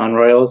lyrics on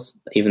Royals,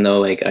 even though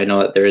like I know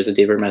that there is a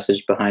deeper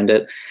message behind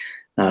it.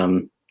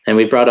 And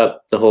we brought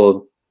up the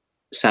whole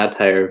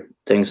satire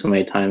thing so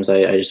many times.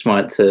 I just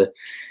want to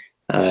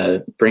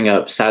bring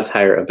up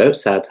satire about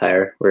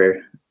satire,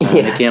 where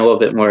making it a little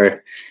bit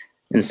more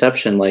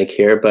Inception like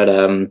here, but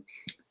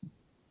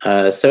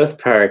South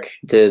Park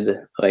did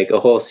like a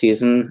whole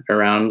season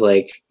around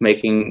like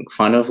making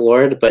fun of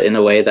Lorde, but in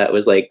a way that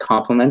was like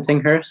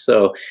complimenting her.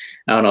 So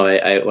I don't know.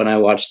 I when I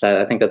watched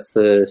that, I think that's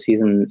the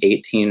season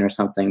 18 or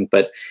something.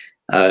 But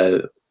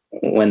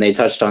when they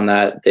touched on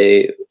that,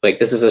 they like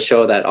this is a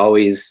show that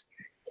always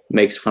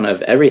makes fun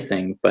of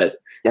everything, but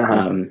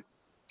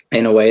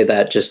in a way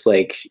that just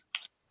like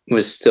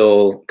was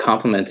still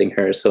complimenting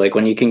her. So like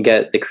when you can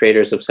get the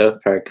creators of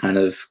South Park kind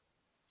of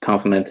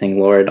complimenting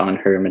Lorde on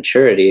her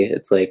maturity,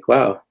 it's like,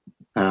 wow,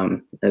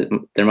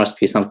 there must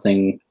be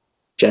something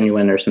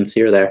genuine or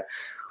sincere there.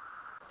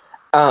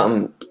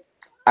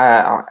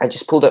 I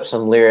just pulled up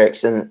some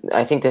lyrics, and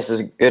I think this is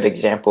a good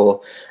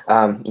example.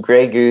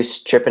 Grey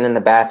goose tripping in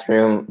the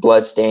bathroom,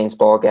 bloodstains,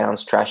 ball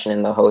gowns, trashing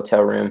in the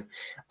hotel room.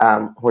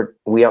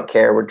 We don't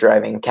care. We're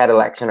driving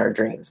Cadillacs in our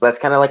dreams. That's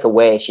kind of like a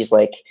way she's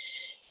like,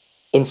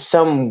 in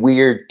some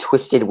weird,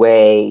 twisted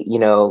way, you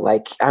know,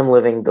 like I'm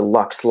living the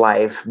luxe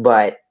life,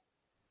 but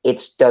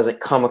it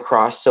doesn't come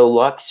across so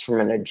luxe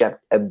from an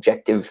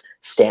objective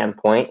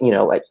standpoint, you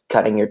know, like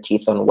cutting your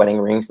teeth on wedding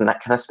rings and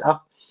that kind of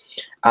stuff.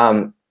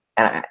 And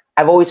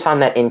I've always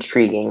found that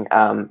intriguing.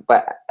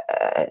 But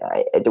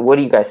what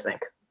do you guys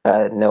think?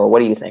 Noah, what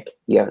do you think?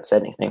 You haven't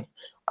said anything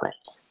on it.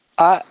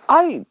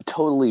 I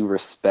totally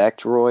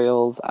respect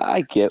Royals.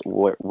 I get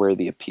where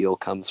the appeal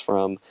comes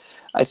from.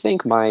 I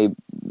think my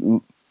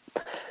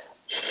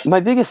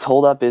biggest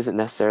holdup isn't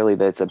necessarily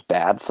that it's a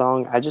bad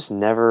song. I just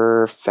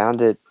never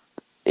found it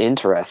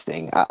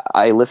interesting.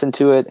 I listened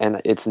to it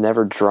and it's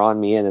never drawn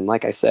me in. And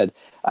like I said,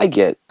 I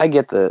get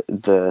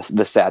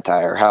the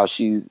satire, how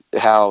she's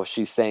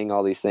saying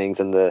all these things,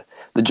 and the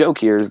joke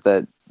here is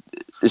that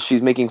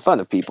she's making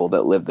fun of people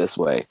that live this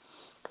way.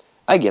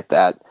 I get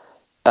that,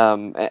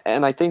 and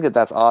I think that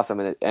that's awesome,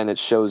 and it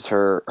shows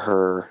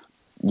her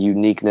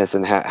uniqueness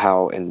and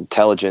how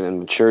intelligent and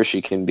mature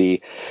she can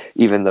be,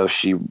 even though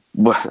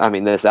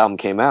this album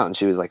came out and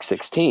she was like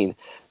 16.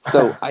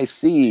 So I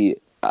see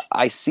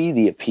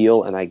the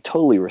appeal, and I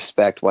totally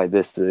respect why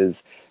this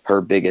is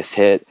her biggest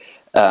hit.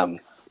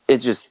 It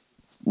just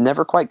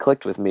never quite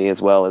clicked with me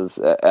as well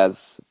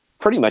as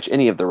pretty much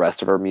any of the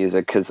rest of her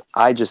music, because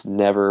I just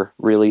never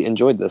really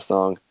enjoyed this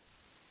song.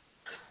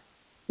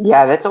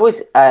 Yeah, that's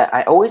always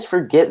I always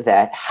forget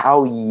that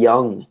how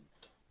young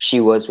she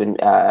was when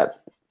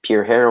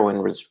Pure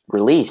Heroine was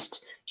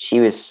released. She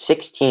was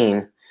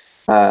 16,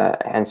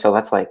 and so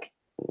that's like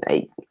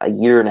a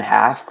year and a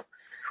half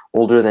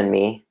older than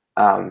me.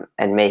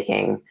 And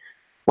making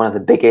one of the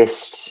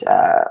biggest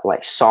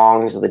like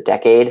songs of the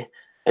decade.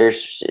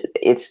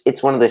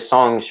 It's one of the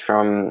songs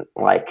from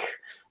like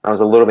when I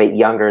was a little bit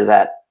younger,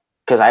 that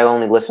because I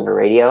only listened to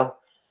radio,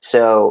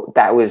 so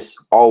that was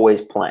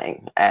always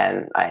playing,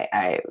 and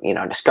I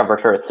discovered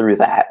her through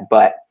that.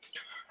 But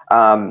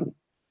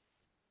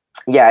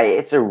yeah,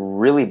 it's a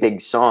really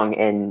big song,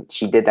 and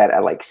she did that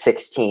at like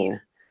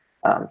 16.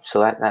 So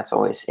that's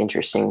always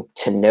interesting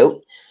to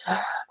note.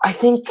 I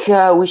think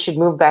we should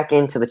move back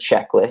into the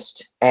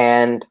checklist,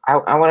 and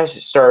I want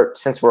to start,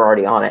 since we're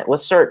already on it,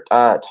 let's start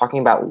talking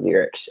about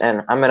lyrics.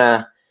 And I'm going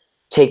to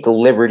take the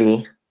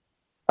liberty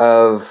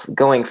of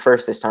going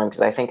first this time,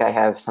 because I think I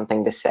have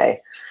something to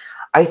say.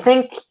 I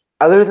think,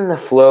 other than the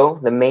flow,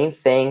 the main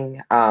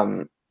thing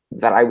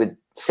that I would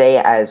say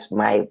as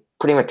my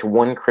pretty much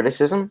one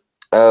criticism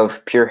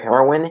of Pure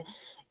Heroine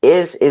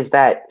is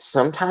that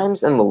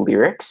sometimes in the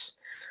lyrics,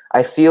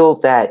 I feel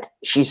that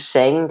she's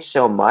saying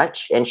so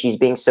much and she's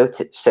being so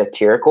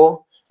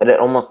satirical that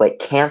it almost like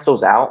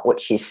cancels out what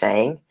she's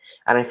saying.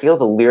 And I feel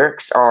the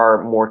lyrics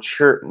are more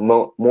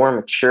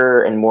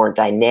mature and more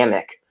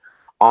dynamic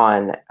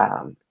on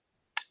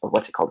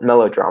what's it called,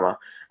 melodrama.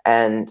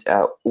 And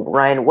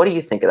Ryan, what do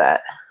you think of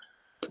that?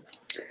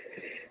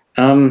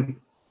 From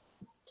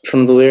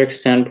the lyric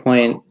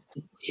standpoint,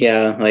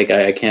 yeah, like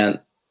I can't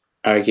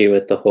argue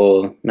with the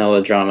whole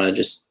melodrama,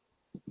 just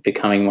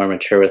becoming more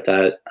mature with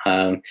that.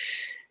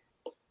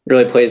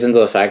 Really plays into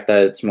the fact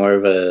that it's more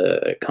of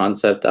a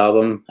concept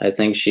album. I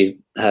think she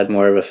had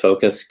more of a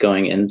focus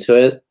going into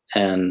it,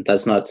 and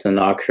that's not to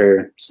knock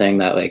her, saying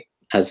that like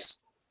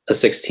as a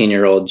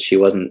 16-year-old she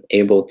wasn't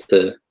able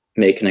to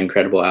make an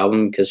incredible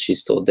album, because she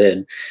still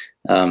did.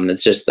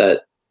 It's just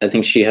that I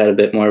think she had a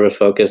bit more of a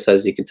focus,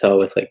 as you could tell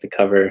with like the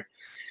cover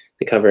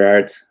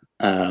art,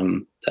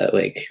 that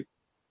like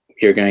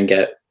you're gonna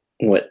get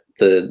what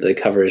the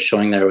cover is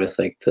showing there with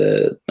like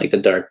the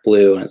dark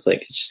blue, and it's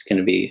like it's just going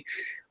to be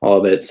all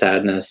about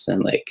sadness.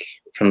 And like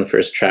from the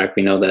first track,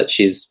 we know that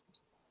she's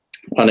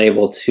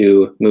unable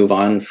to move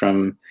on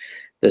from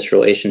this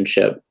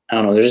relationship. I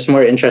don't know, there's just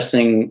more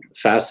interesting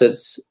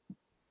facets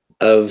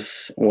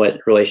of what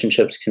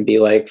relationships can be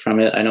like from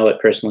it. I know it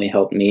personally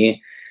helped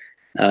me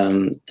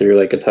through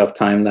like a tough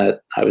time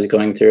that I was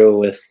going through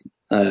with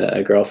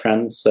a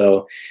girlfriend.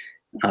 So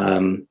I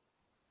don't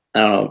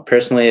know,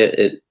 personally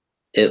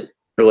it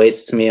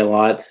relates to me a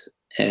lot,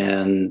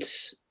 and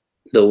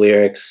the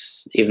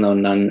lyrics, even though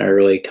none are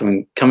really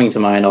coming to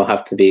mind, I'll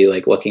have to be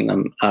like looking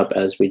them up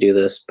as we do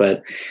this.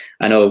 But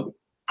I know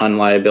on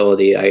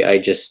Liability, I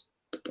just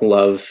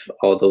love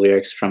all the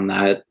lyrics from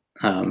that.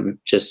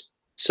 Just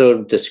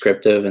so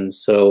descriptive and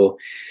so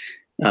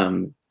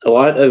a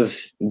lot of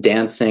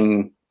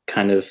dancing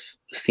kind of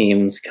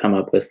themes come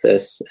up with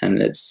this,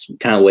 and it's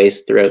kind of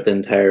laced throughout the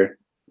entire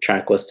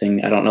track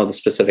listing. I don't know the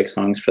specific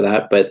songs for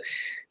that, but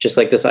just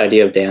like this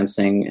idea of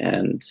dancing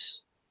and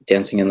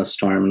dancing in the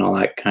storm and all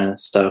that kind of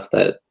stuff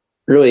that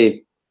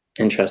really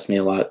interests me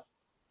a lot.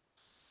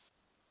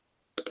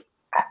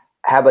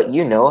 How about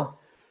you, Noah?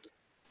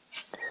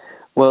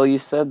 Well, you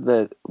said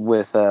that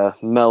with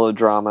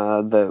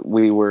melodrama that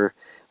we were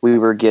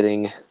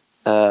getting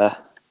a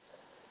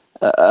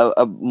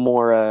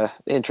more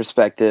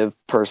introspective,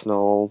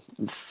 personal,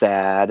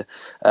 sad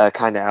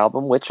kind of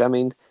album. Which, I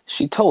mean,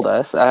 she told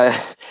us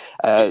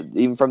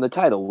even from the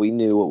title, we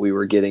knew what we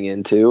were getting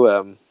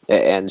into,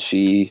 and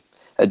she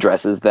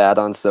addresses that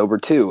on Sober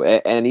too,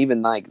 and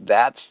even like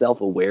that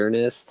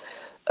self-awareness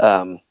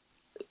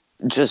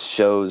just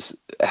shows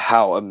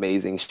how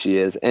amazing she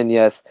is. And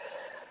yes,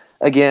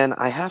 again,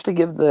 I have to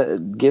give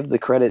the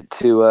credit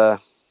to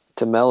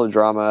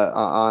melodrama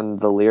on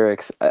the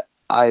lyrics.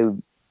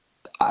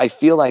 I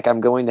feel like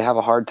I'm going to have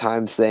a hard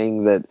time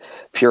saying that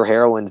Pure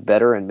Heroine's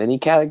better in many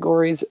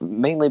categories,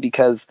 mainly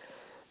because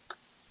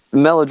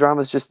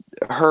melodrama is just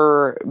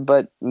her,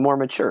 but more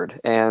matured,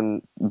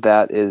 and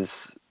that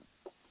is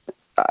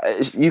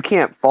you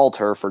can't fault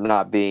her for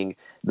not being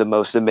the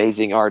most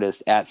amazing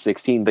artist at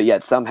 16, but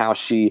yet somehow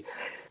she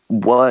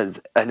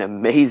was an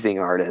amazing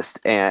artist,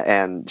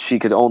 and she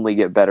could only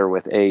get better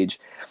with age.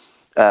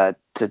 To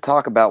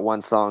talk about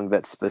one song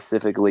that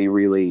specifically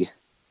really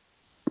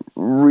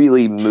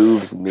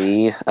moves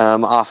me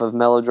off of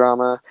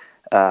melodrama,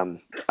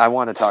 I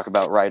want to talk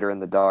about Writer in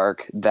the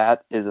Dark.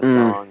 That is a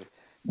song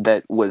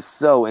that was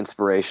so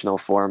inspirational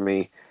for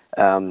me.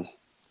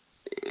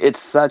 It's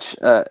such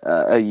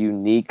a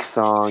unique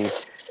song.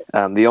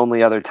 The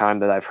only other time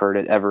that I've heard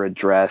it ever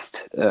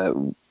addressed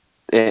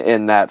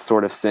in that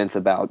sort of sense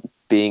about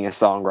being a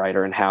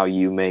songwriter and how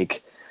you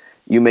make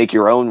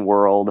your own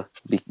world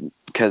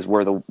because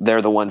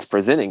they're the ones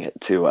presenting it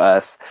to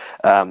us,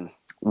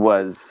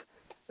 was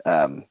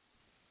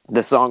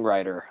The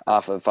Songwriter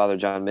off of Father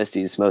John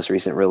Misty's most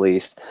recent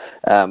release.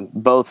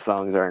 Both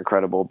songs are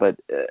incredible, but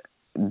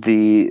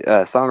the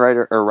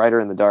songwriter or Writer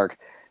in the Dark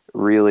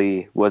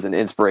really was an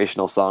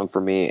inspirational song for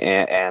me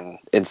and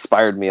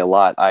inspired me a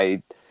lot.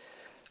 I'm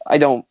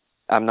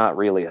not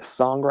really a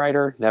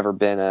songwriter, never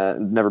been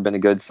a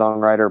good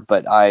songwriter,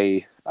 but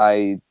I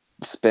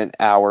spent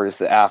hours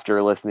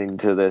after listening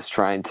to this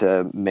trying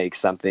to make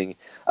something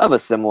of a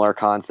similar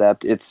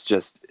concept.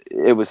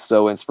 It was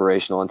so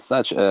inspirational and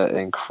such an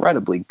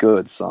incredibly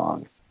good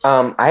song.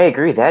 I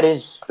agree. That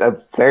is a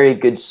very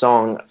good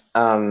song,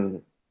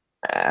 and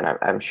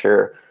I'm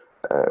sure.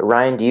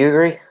 Ryan, do you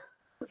agree?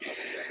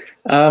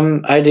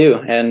 I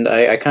do, and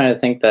I kind of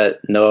think that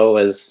Noah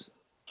was.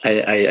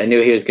 I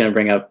knew he was going to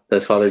bring up the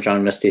Father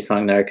John Misty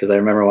song there because I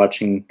remember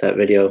watching that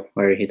video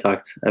where he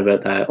talked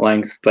about that at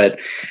length.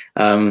 But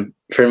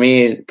for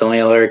me, the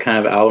only other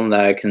kind of album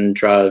that I can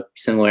draw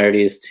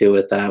similarities to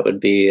with that would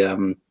be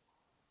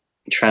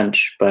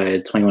Trench by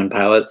 21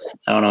 Pilots.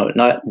 I don't know,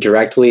 not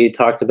directly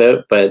talked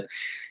about, but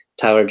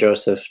Tyler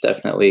Joseph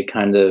definitely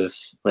kind of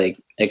like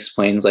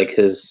explains like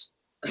his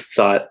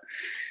thought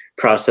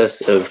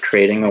process of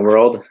creating a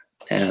world.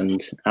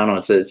 And I don't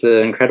know, it's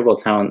an incredible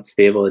talent to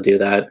be able to do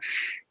that.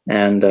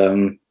 And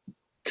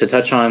to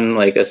touch on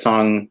like a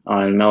song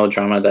on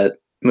melodrama that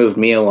moved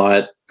me a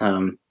lot,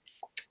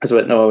 is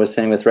what Noah was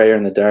saying with Writer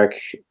in the Dark.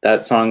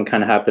 That song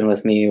kind of happened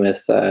with me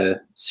with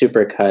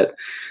Supercut.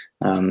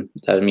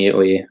 That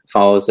immediately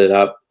follows it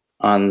up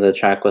on the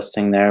track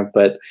listing there.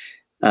 But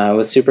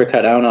with Supercut,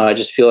 I don't know, I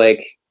just feel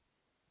like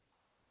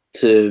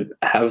to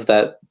have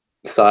that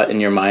thought in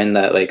your mind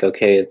that like,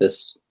 okay,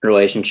 this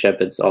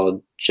relationship, it's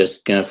all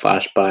just gonna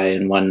flash by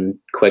in one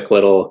quick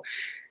little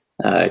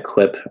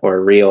clip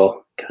or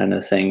reel kind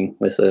of thing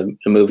with a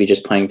movie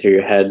just playing through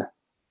your head.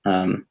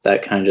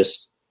 That kind of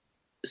just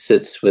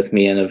sits with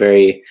me in a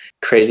very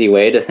crazy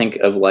way to think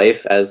of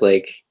life as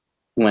like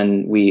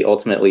when we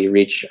ultimately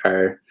reach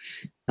our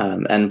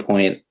end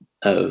point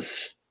of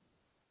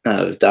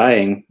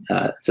dying.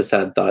 It's a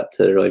sad thought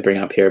to really bring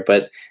up here,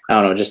 but I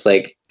don't know, just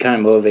like kind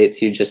of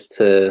motivates you just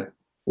to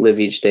live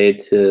each day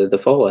to the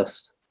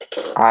fullest.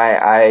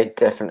 I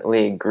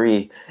definitely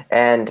agree.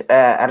 And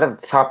out of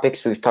the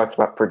topics, we've talked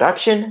about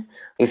production,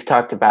 we've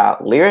talked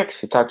about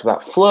lyrics, we've talked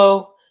about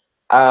flow,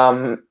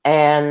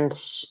 and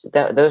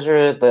those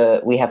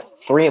are we have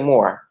three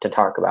more to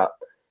talk about.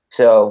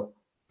 So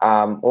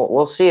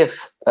we'll see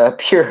if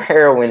Pure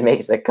Heroine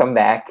makes a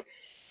comeback.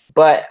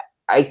 But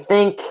I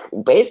think,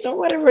 based on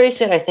what everybody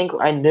said, I think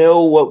I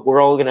know what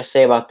we're all going to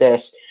say about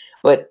this.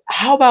 But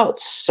how about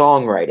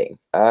songwriting?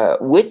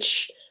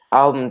 Which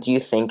album do you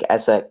think,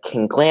 as a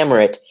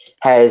conglomerate,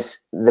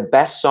 has the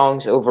best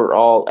songs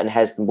overall and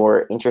has the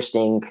more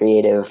interesting,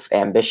 creative,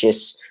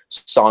 ambitious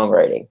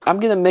songwriting? I'm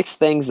going to mix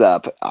things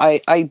up.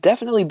 I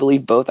definitely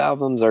believe both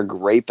albums are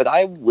great, but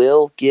I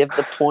will give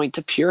the point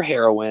to Pure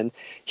Heroine.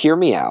 Hear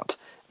me out.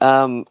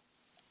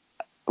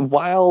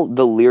 while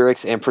the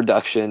lyrics and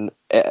production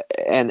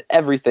and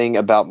everything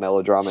about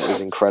Melodrama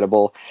is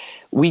incredible,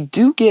 we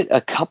do get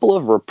a couple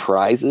of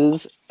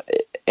reprises,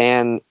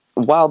 and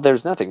while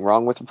there's nothing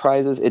wrong with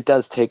reprises, it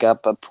does take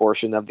up a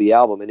portion of the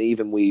album, and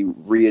even we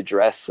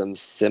readdress some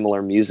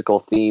similar musical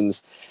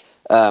themes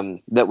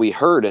that we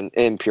heard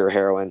in Pure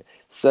Heroine.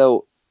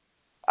 So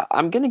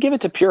I'm going to give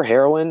it to Pure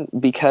Heroine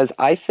because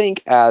I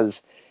think,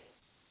 as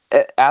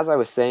I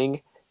was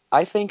saying,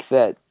 I think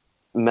that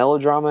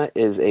Melodrama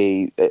is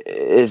a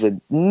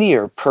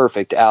near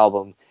perfect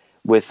album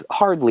with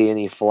hardly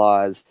any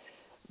flaws.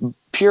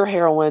 Pure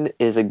Heroine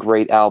is a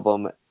great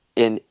album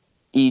in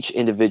each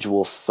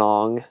individual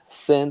song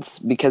sense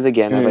because,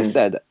 again, as I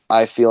said,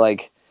 I feel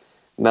like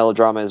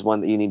Melodrama is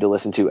one that you need to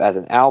listen to as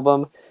an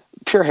album.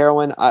 Pure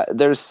Heroine,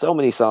 there's so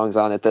many songs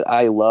on it that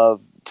I love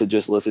to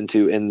just listen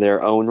to in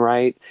their own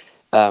right.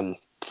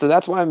 So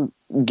that's why I'm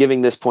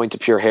giving this point to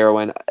Pure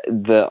Heroine.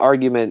 The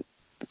argument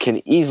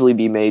can easily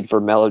be made for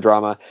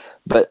Melodrama,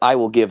 but I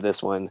will give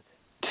this one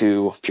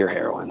to Pure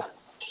Heroine.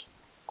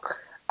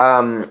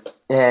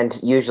 And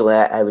usually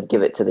I would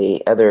give it to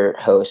the other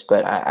host,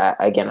 but I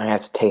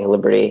have to take a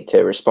liberty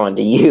to respond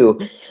to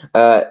you.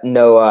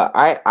 Noah,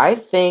 I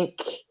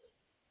think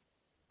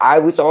I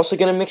was also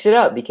going to mix it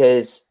up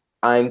because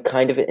I'm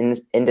kind of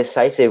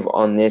indecisive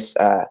on this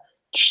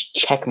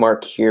check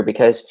mark here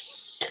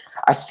because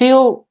I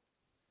feel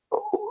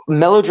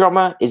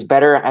Melodrama is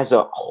better as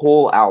a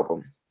whole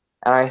album.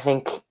 And I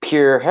think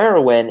Pure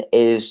Heroine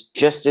is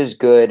just as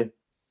good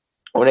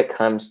when it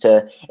comes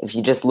to, if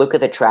you just look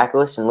at the track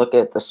list and look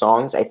at the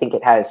songs, I think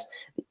it has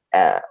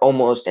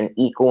almost an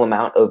equal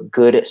amount of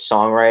good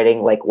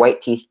songwriting. Like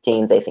White Teeth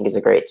Teens, I think, is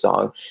a great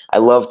song. I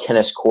love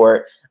Tennis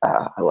Court.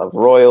 I love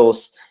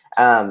Royals,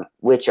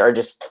 which are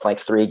just like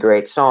 3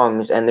 great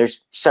songs. And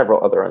there's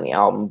several other on the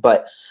album.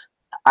 But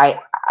I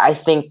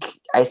think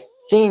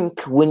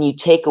when you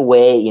take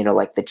away,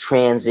 like the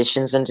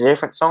transitions into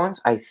different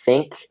songs, I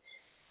think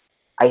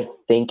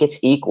it's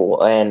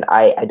equal, and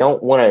I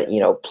don't want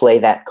to, play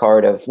that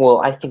card of,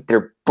 well, I think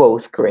they're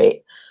both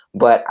great,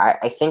 but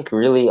I think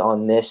really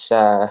on this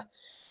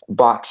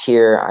box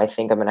here, I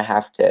think I'm going to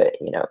have to,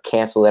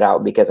 cancel it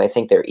out because I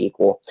think they're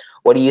equal.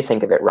 What do you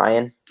think of it,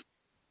 Ryan?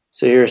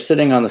 So you're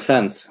sitting on the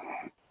fence?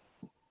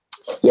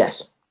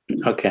 Yes.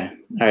 Okay.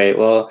 All right.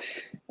 Well,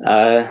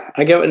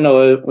 I get what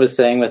Noah was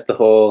saying with the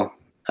whole,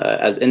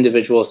 as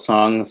individual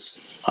songs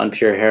on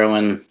Pure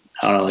Heroine,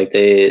 I don't know, like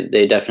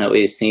they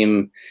definitely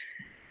seem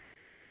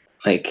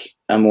like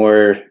a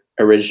more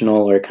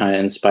original or kind of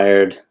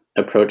inspired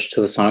approach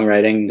to the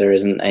songwriting. There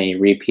isn't any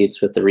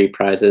repeats with the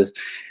reprises.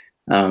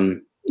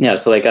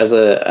 So like as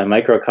a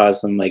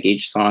microcosm, like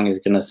each song is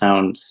going to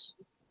sound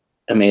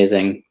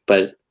amazing,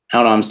 but I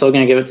don't know, I'm still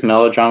going to give it to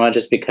Melodrama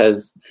just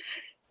because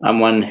I'm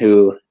one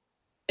who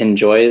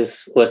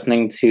enjoys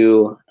listening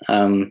to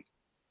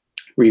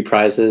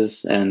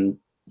reprises and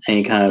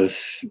any kind of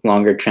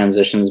longer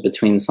transitions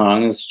between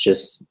songs.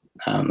 Just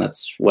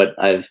that's what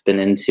I've been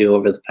into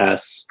over the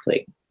past,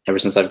 like, ever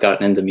since I've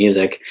gotten into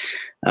music.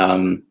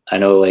 I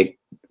know like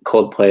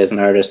Coldplay is an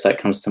artist that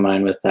comes to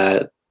mind with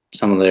that.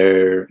 Some of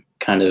their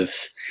kind of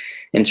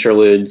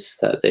interludes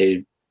that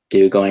they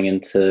do going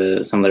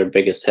into some of their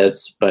biggest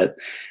hits. But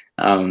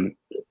talking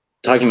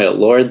about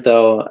Lorde,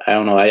 though, I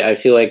don't know. I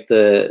feel like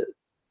the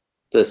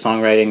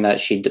songwriting that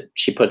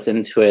she puts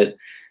into it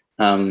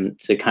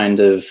to kind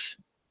of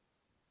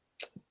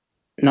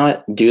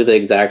not do the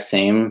exact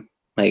same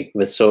like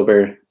with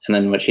Sober, and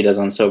then what she does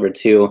on Sober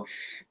 2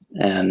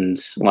 and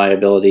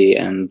Liability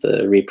and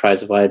the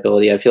reprise of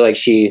Liability. I feel like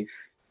she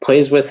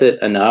plays with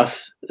it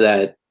enough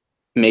that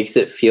makes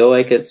it feel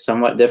like it's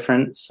somewhat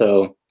different.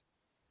 So,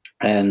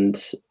 and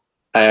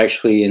I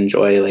actually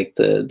enjoy like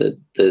the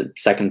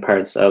second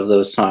parts of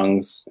those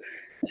songs,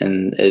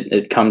 and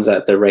it comes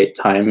at the right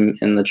time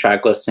in the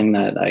track listing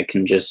that I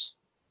can just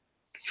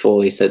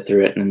fully sit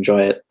through it and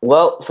enjoy it.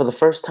 Well, for the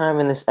first time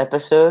in this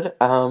episode,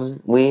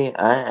 we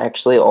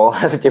actually all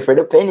have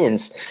different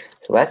opinions.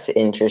 So that's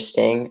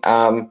interesting.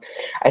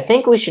 I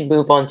think we should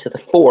move on to the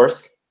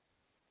fourth,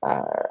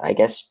 I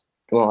guess,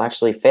 well,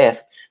 actually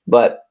fifth,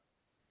 but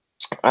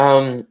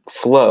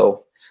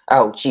Flow.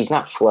 Oh, geez,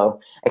 not Flow.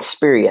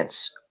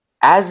 Experience.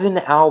 As an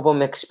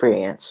album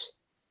experience,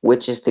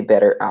 which is the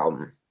better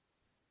album?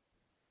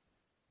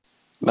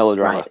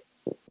 Melodrama.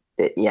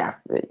 Ryan, yeah.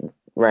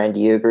 Ryan, do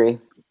you agree?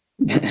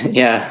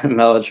 Yeah,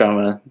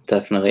 Melodrama,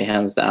 definitely,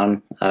 hands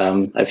down.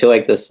 I feel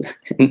like this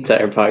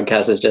entire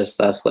podcast is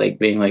just us like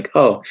being like,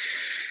 oh,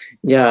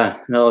 yeah,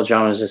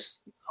 Melodrama is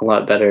just a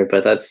lot better,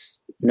 but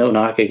that's no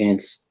knock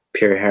against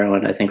Pure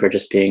Heroine. I think we're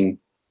just being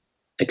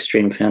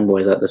extreme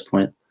fanboys at this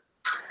point.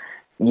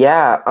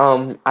 Yeah,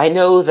 I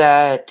know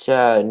that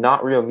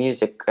Not Real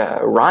Music,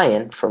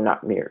 Ryan from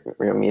Not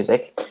Real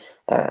Music,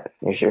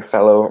 there's your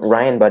fellow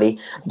Ryan buddy,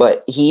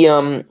 but he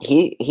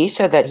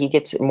said that he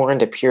gets more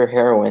into Pure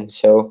Heroine,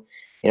 so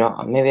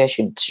maybe I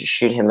should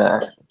shoot him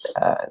a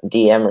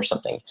DM or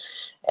something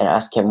and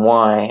ask him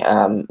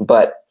why.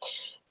 But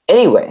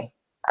anyway,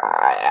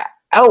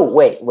 Oh,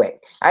 wait.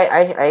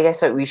 I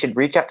guess that we should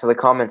reach out to the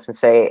comments and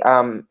say,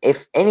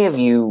 if any of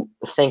you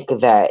think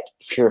that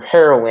Pure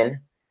Heroine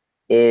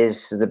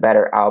is the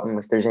better album,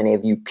 if there's any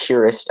of you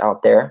purists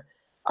out there,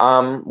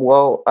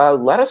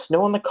 let us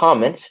know in the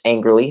comments,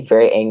 angrily,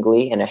 very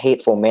angrily, in a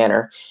hateful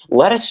manner.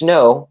 Let us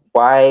know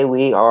why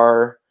we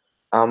are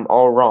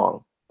all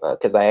wrong,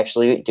 because I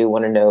actually do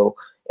want to know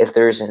if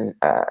there's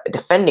a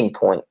defending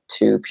point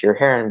to Pure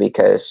Heroine,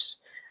 because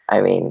I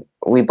mean,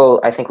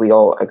 I think we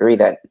all agree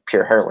that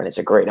Pure Heroine is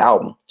a great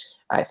album.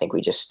 I think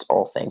we just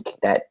all think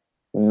that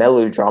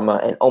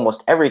Melodrama in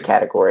almost every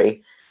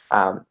category,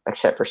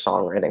 except for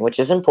songwriting, which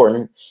is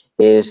important,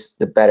 is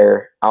the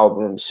better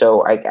album.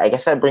 So I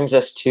guess that brings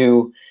us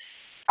to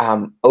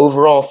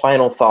overall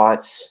final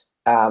thoughts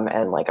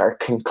and like our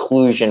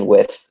conclusion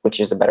with which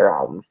is the better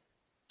album.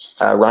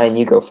 Ryan,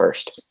 you go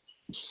first.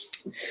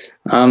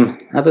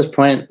 At this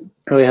point,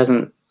 really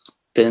hasn't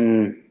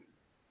been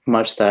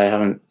much that I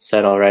haven't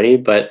said already,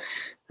 but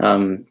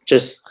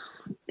just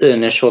the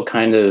initial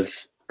kind of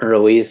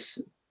release,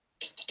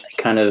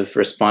 kind of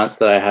response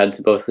that I had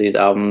to both of these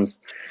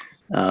albums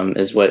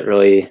is what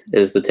really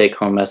is the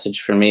take-home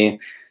message for me.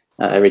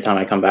 Every time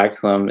I come back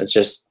to them, it's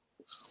just,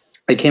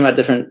 it came at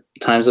different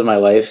times of my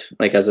life,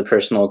 like as a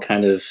personal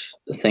kind of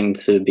thing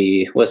to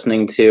be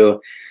listening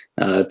to.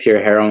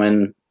 Pure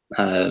Heroine,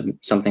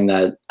 something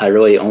that I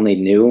really only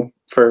knew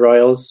for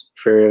Royals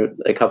for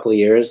a couple of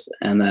years,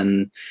 and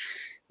then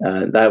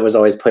that was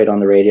always played on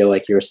the radio,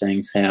 like you were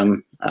saying,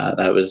 Sam.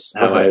 That was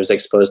how I was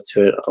exposed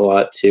to it a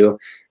lot too.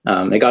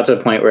 It got to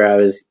a point where I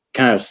was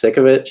kind of sick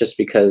of it, just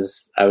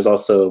because I was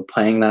also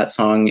playing that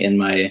song in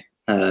my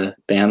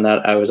band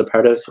that I was a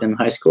part of in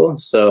high school.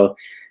 So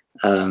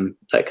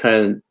that kind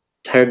of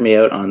tired me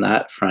out on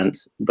that front.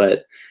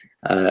 But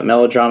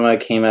Melodrama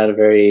came at a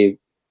very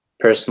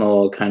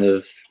personal kind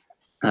of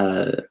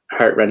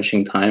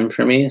heart-wrenching time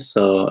for me.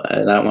 So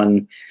that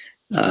one,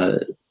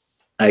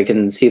 I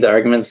can see the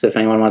arguments if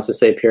anyone wants to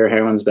say Pure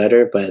Heroine's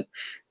better, but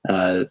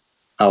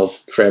I'll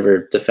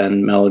forever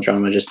defend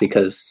Melodrama just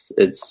because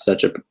it's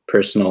such a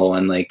personal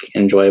and like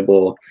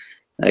enjoyable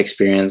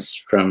experience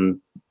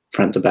from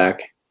front to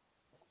back.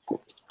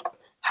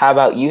 How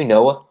about you,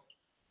 Noah?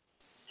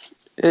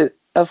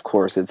 Of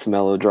course, it's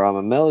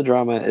Melodrama.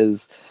 Melodrama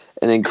is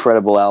an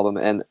incredible album,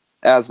 and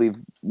as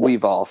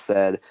we've all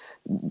said,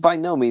 by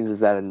no means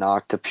is that a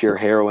knock to Pure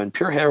Heroine.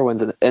 Pure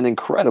Heroine's an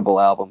incredible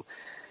album,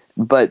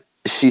 but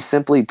she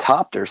simply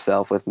topped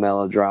herself with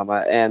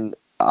Melodrama, and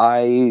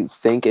I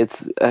think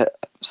it's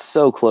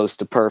so close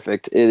to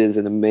perfect. It is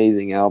an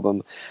amazing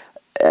album.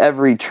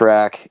 Every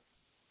track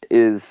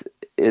is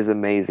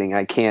amazing.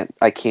 I can't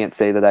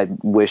say that I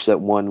wish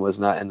that one was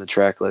not in the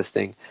track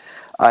listing.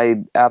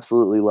 I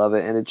absolutely love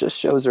it, and it just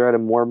shows her at a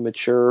more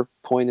mature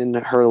point in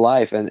her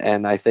life.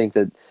 And I think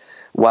that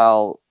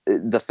while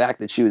the fact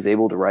that she was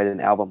able to write an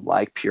album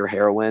like Pure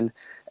Heroine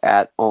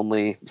at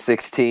only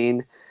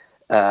 16,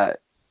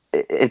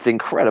 it's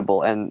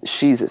incredible. And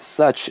she's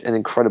such an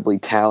incredibly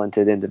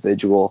talented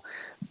individual.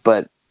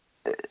 But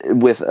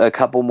with a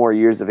couple more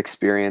years of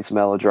experience,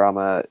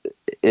 Melodrama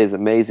is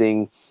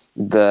amazing.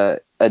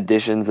 The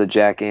additions that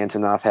Jack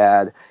Antonoff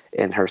had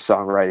in her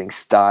songwriting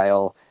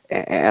style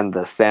and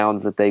the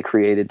sounds that they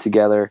created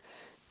together,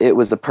 it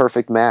was a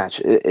perfect match.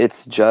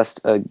 It's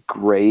just a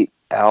great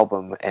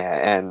album,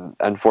 and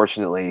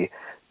unfortunately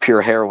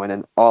Pure Heroine,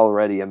 an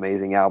already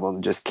amazing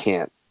album, just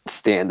can't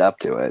stand up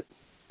to it.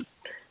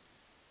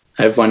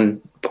 I have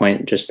one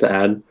point just to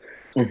add.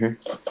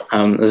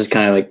 Mm-hmm. This is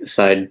kind of like a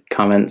side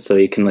comment, so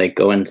you can like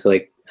go into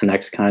like the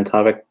next kind of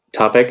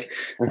topic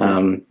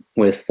Mm-hmm.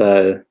 with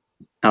I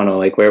don't know,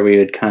 like where we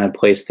would kind of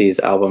place these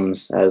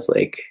albums as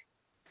like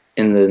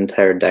in the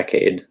entire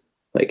decade,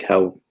 like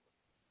how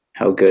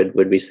good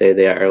would we say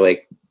they are,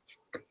 like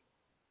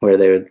where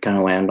they would kind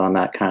of land on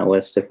that kind of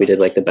list if we did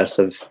like the best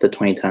of the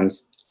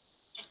 2010s.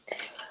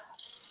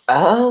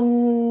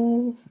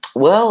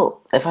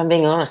 Well, if I'm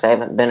being honest, I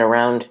haven't been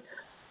around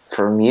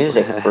for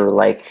music for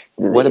like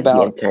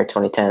the entire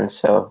 2010s.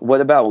 So what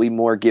about we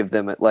more give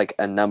them like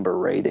a number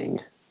rating?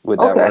 Would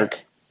that work?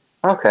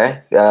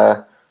 Okay.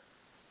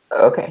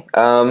 Okay.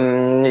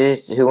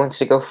 Who wants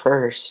to go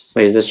first?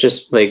 Wait, is this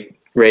just like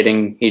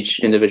rating each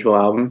individual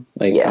album?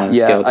 Like on a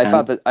scale of 10? I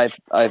thought that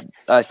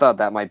I thought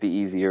that might be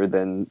easier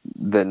than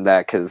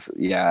that, because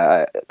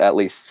at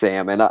least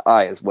Sam and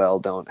I as well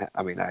don't.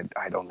 I mean,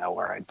 I don't know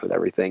where I'd put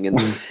everything in.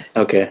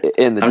 Okay.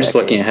 In the I'm just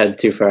looking ahead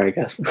too far, I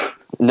guess.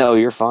 No,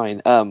 you're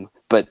fine.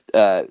 But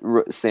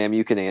Sam,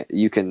 you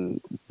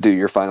can do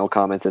your final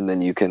comments, and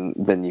then you can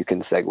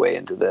segue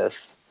into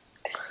this.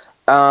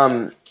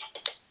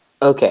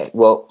 Okay.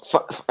 Well,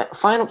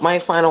 my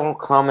final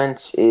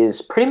comments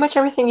is pretty much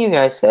everything you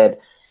guys said.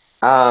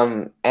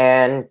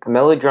 And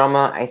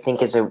Melodrama, I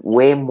think, is a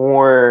way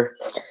more,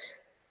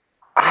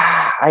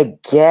 I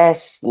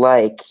guess,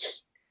 like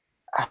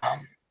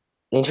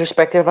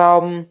introspective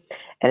album,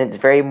 and it's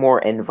very more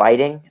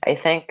inviting. I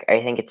think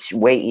it's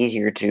way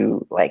easier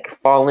to like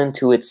fall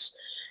into its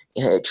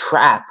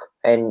trap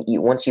and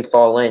once you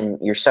fall in,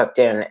 you're sucked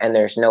in, and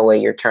there's no way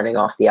you're turning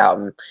off the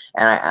album.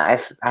 And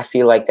I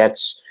feel like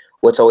that's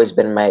what's always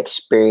been my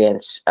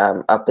experience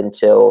up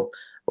until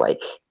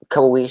like a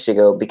couple weeks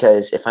ago.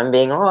 Because if I'm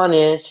being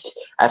honest,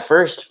 at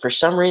first, for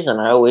some reason,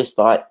 I always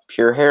thought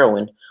Pure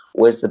Heroin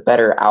was the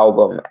better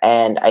album,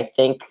 and I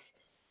think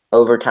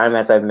over time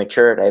as I've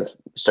matured, I've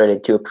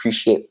started to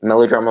appreciate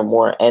Melodrama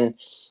more. And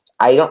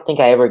I don't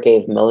think I ever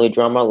gave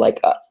Melodrama like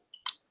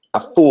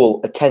a full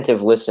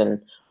attentive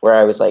listen where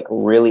I was like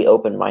really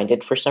open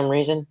minded for some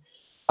reason.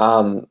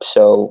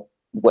 So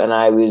when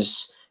I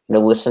was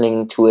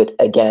listening to it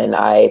again,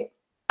 I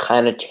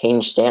kind of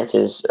changed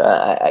stances.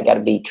 I got to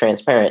be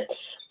transparent,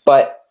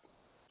 but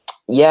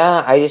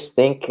yeah, I just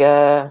think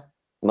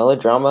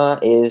Melodrama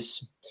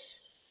is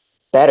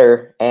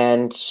better.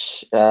 And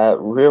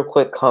real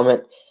quick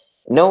comment.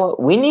 Noah,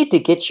 we need to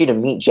get you to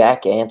meet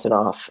Jack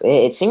Antonoff.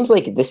 It seems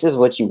like this is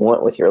what you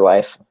want with your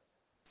life.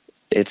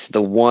 It's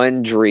the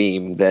one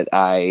dream that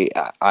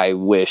I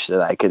wish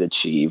that I could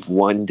achieve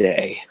one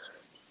day.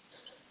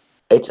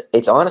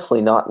 It's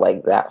honestly not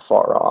like that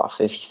far off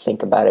if you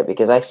think about it,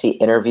 because I see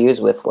interviews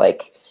with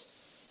like,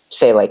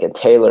 say like a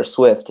Taylor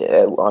Swift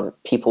on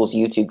people's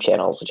YouTube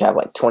channels, which have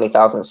like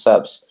 20,000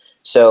 subs.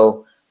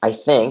 So I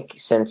think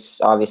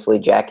since obviously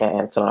Jack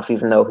Antonoff,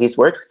 even though he's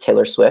worked with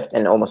Taylor Swift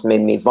and almost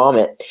made me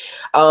vomit,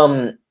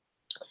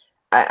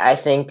 I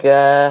think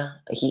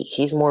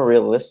he's more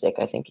realistic.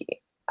 I think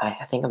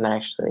I'm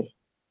actually,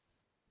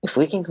 if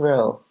we can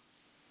grow.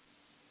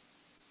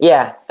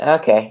 Yeah,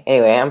 okay.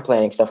 Anyway, I'm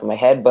planning stuff in my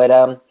head, but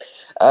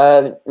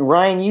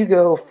Ryan, you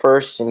go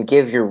first and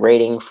give your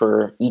rating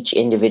for each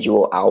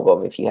individual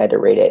album if you had to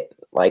rate it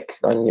like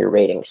on your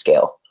rating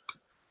scale.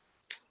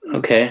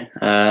 Okay,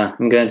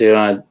 I'm gonna do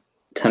a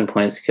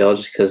 10-point scale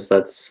just because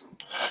that's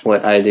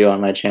what I do on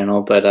my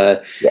channel.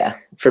 But yeah,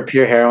 for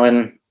Pure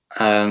Heroin,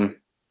 I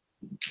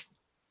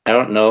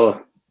don't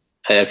know.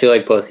 I feel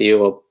like both of you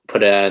will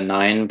put it at a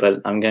 9, but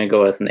I'm gonna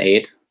go with an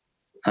 8.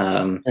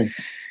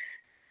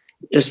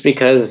 Just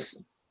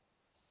because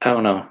I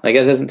don't know. Like,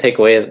 it doesn't take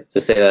away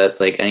to say that it's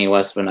like any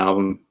less of an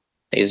album.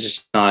 It's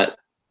just not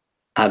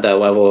at that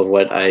level of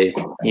what I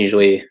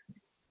usually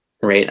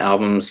rate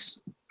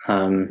albums.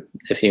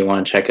 If you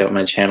want to check out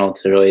my channel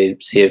to really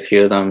see a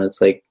few of them,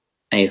 it's like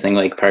anything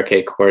like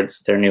Parquet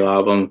Courts, their new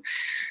album.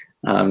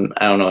 I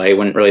don't know. I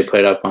wouldn't really put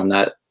it up on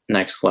that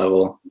next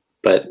level.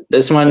 But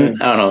this one,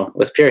 I don't know.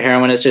 With Pure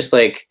Heroin, it's just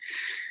like,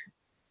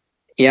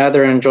 yeah,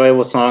 there are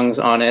enjoyable songs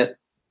on it,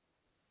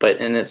 but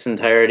in its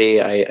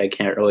entirety, I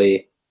can't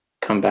really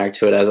come back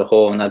to it as a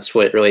whole, and that's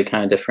what really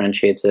kind of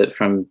differentiates it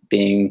from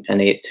being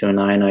an 8 to a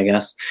 9, I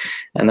guess.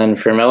 And then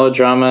for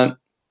Melodrama,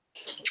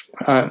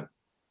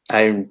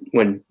 I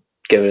would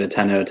give it a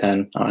 10 out of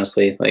 10,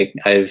 honestly. Like,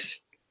 I've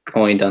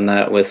only done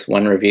that with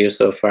one review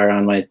so far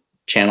on my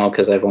channel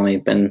because I've only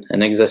been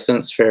in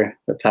existence for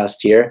the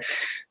past year.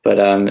 But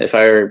if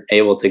I were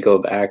able to go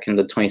back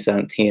into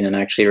 2017 and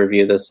actually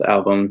review this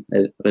album,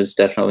 it was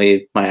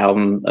definitely my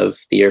album of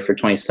the year for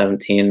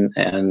 2017,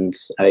 and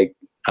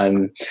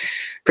I'm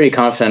pretty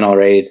confident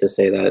already to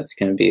say that it's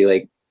going to be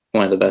like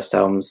one of the best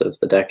albums of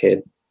the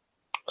decade.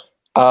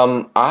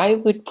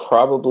 I would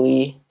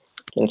probably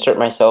insert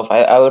myself.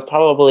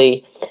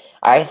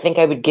 I think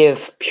I would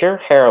give Pure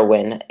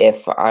Heroin,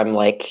 if I'm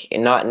like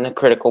not in a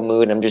critical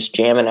mood, I'm just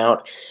jamming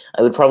out,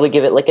 I would probably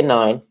give it like a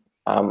 9.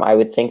 I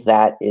would think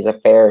that is a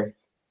fair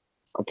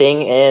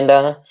thing. And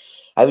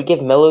I would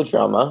give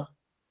Melodrama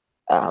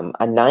a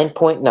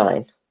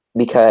 9.9,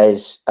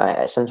 because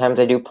sometimes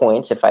I do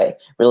points if I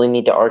really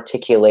need to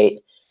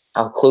articulate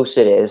how close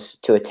it is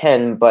to a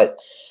 10. But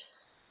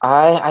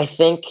I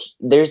think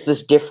there's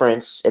this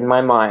difference in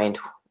my mind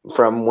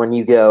from when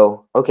you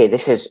go, okay,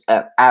 this is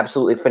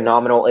absolutely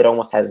phenomenal. It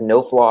almost has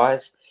no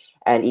flaws.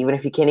 And even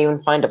if you can't even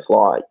find a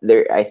flaw,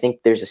 I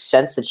think there's a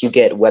sense that you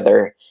get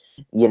whether,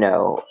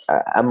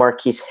 a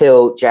Marquis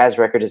Hill jazz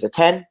record is a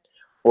 10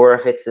 or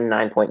if it's a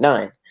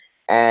 9.9.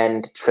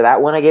 And for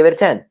that one, I gave it a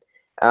 10.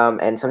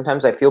 And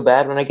sometimes I feel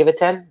bad when I give it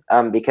 10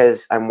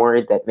 because I'm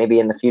worried that maybe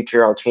in the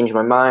future I'll change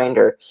my mind,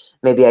 or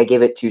maybe I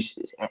gave it too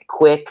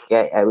quick.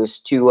 I was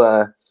too,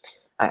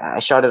 I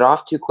shot it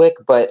off too quick,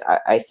 but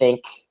I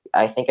think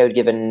I would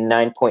give a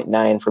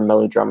 9.9 for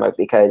Melodrama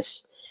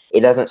because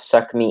it doesn't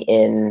suck me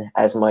in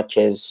as much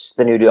as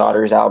the New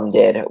Daughters album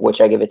did,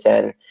 which I give a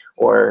 10,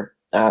 or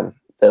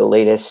the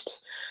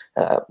latest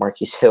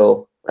Marquis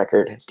Hill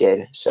record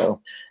did. So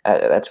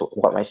that's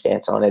what my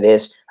stance on it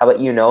is. How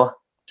about you, Noah?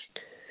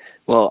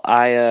 Well,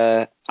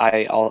 I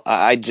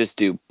just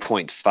do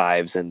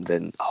 0.5s and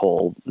then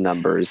whole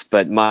numbers,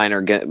 but mine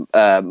are good.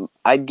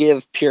 I'd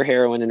give Pure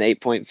Heroin an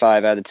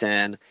 8.5 out of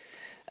 10.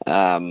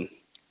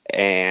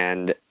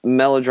 And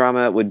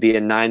Melodrama would be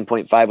a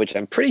 9.5, which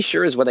I'm pretty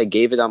sure is what I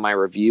gave it on my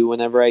review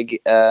whenever I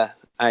did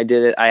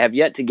it. I have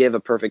yet to give a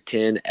perfect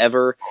 10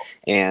 ever,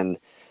 and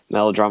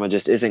Melodrama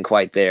just isn't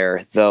quite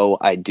there, though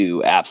I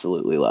do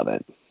absolutely love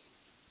it.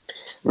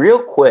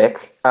 Real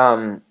quick,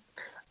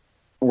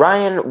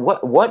 Ryan,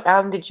 what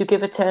album did you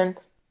give a 10?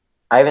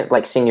 I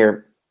haven't seen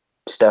your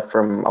stuff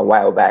from a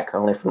while back,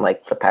 only from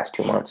the past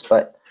 2 months,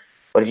 but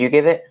What did you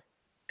give it?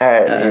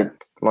 Uh,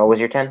 What was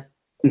your 10?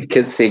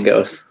 Kids See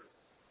Ghosts.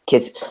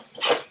 Kids.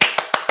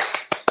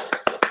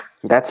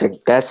 That's a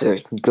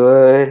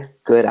good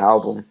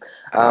album.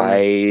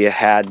 I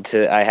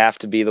have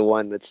to be the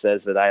one that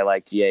says that I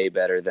liked Ye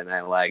better than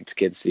I liked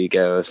Kids See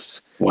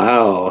Ghosts.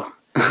 Wow.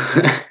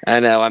 I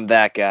know, I'm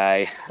that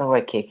guy. How do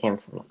I kick him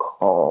from the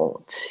call?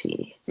 Let's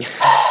see.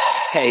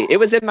 Hey, it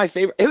was in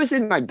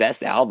my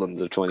best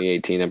albums of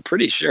 2018, I'm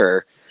pretty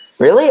sure.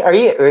 Really?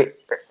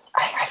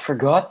 I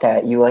forgot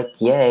that you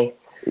liked Ye.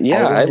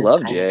 Yeah, I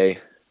loved Ye.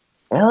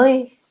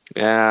 Really?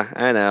 Yeah,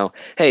 I know.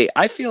 Hey,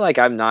 I feel like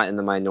I'm not in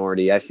the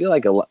minority. I feel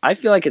like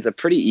it's a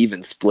pretty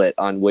even split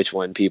on which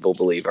one people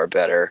believe are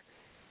better.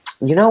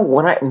 You know,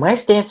 my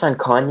stance on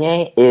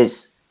Kanye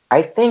is,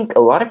 I think a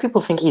lot of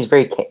people think he's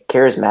very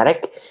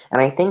charismatic,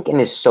 and I think in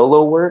his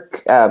solo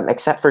work,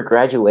 except for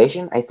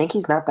Graduation, I think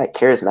he's not that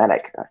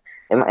charismatic.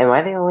 Am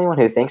I the only one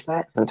who thinks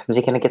that? Sometimes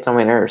he kind of gets on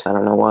my nerves. I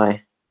don't know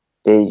why.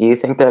 Did you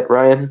think that,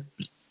 Ryan?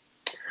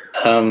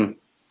 I don't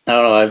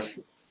know. I've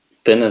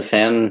been a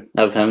fan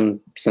of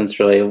him since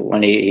really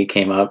when he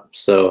came up.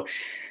 So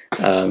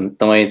the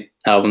only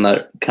album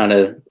that kind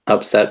of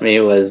upset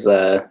me was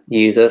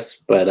Yeezus,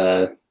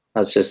 but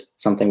that's just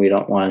something we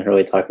don't want to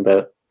really talk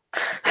about.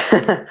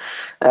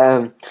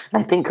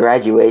 I think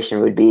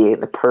Graduation would be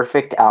the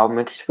perfect album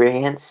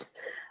experience,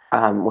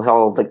 with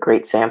all of the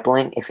great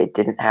sampling. If it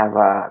didn't have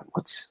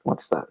what's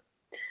the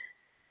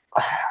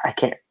I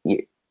can't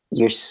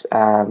you're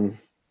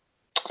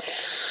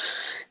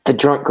the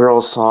Drunk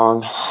Girls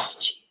song.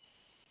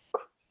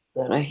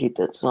 I hate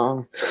that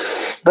song.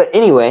 But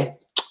anyway,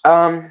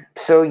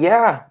 so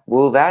yeah,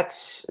 well,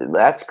 that's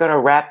gonna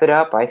wrap it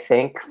up, I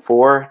think,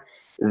 for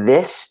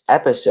this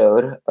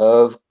episode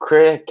of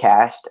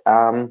Criticast.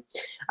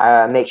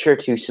 Make sure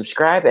to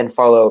subscribe and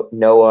follow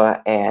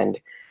Noah and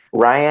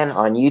Ryan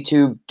on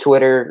YouTube,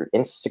 Twitter,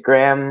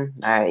 Instagram.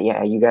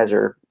 Yeah, you guys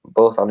are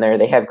both on there.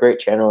 They have great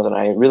channels, and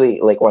I really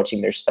like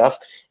watching their stuff.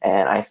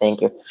 And I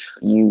think if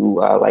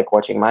you like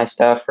watching my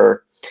stuff,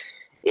 or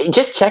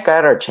just check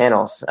out our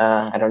channels.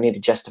 I don't need to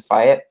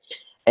justify it.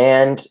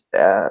 And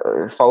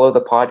follow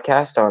the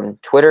podcast on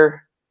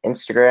Twitter,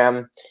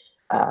 Instagram,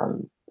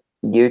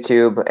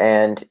 YouTube.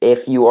 And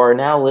if you are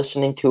now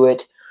listening to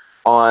it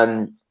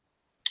on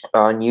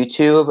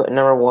YouTube,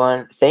 number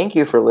one, thank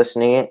you for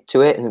listening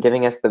to it and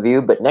giving us the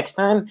view. But next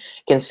time,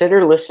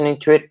 consider listening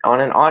to it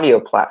on an audio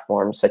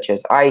platform such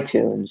as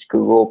iTunes,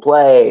 Google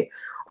Play,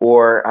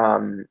 or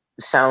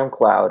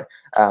SoundCloud,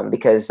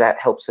 because that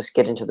helps us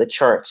get into the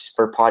charts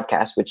for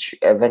podcasts, which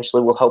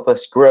eventually will help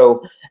us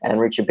grow and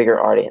reach a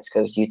bigger audience,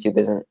 because YouTube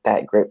isn't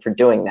that great for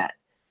doing that.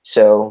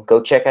 So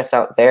go check us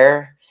out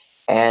there.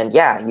 And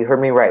yeah, you heard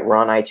me right. We're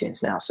on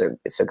iTunes now. So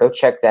go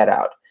check that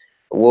out.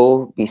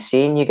 We'll be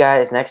seeing you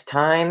guys next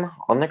time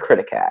on the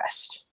Criticast.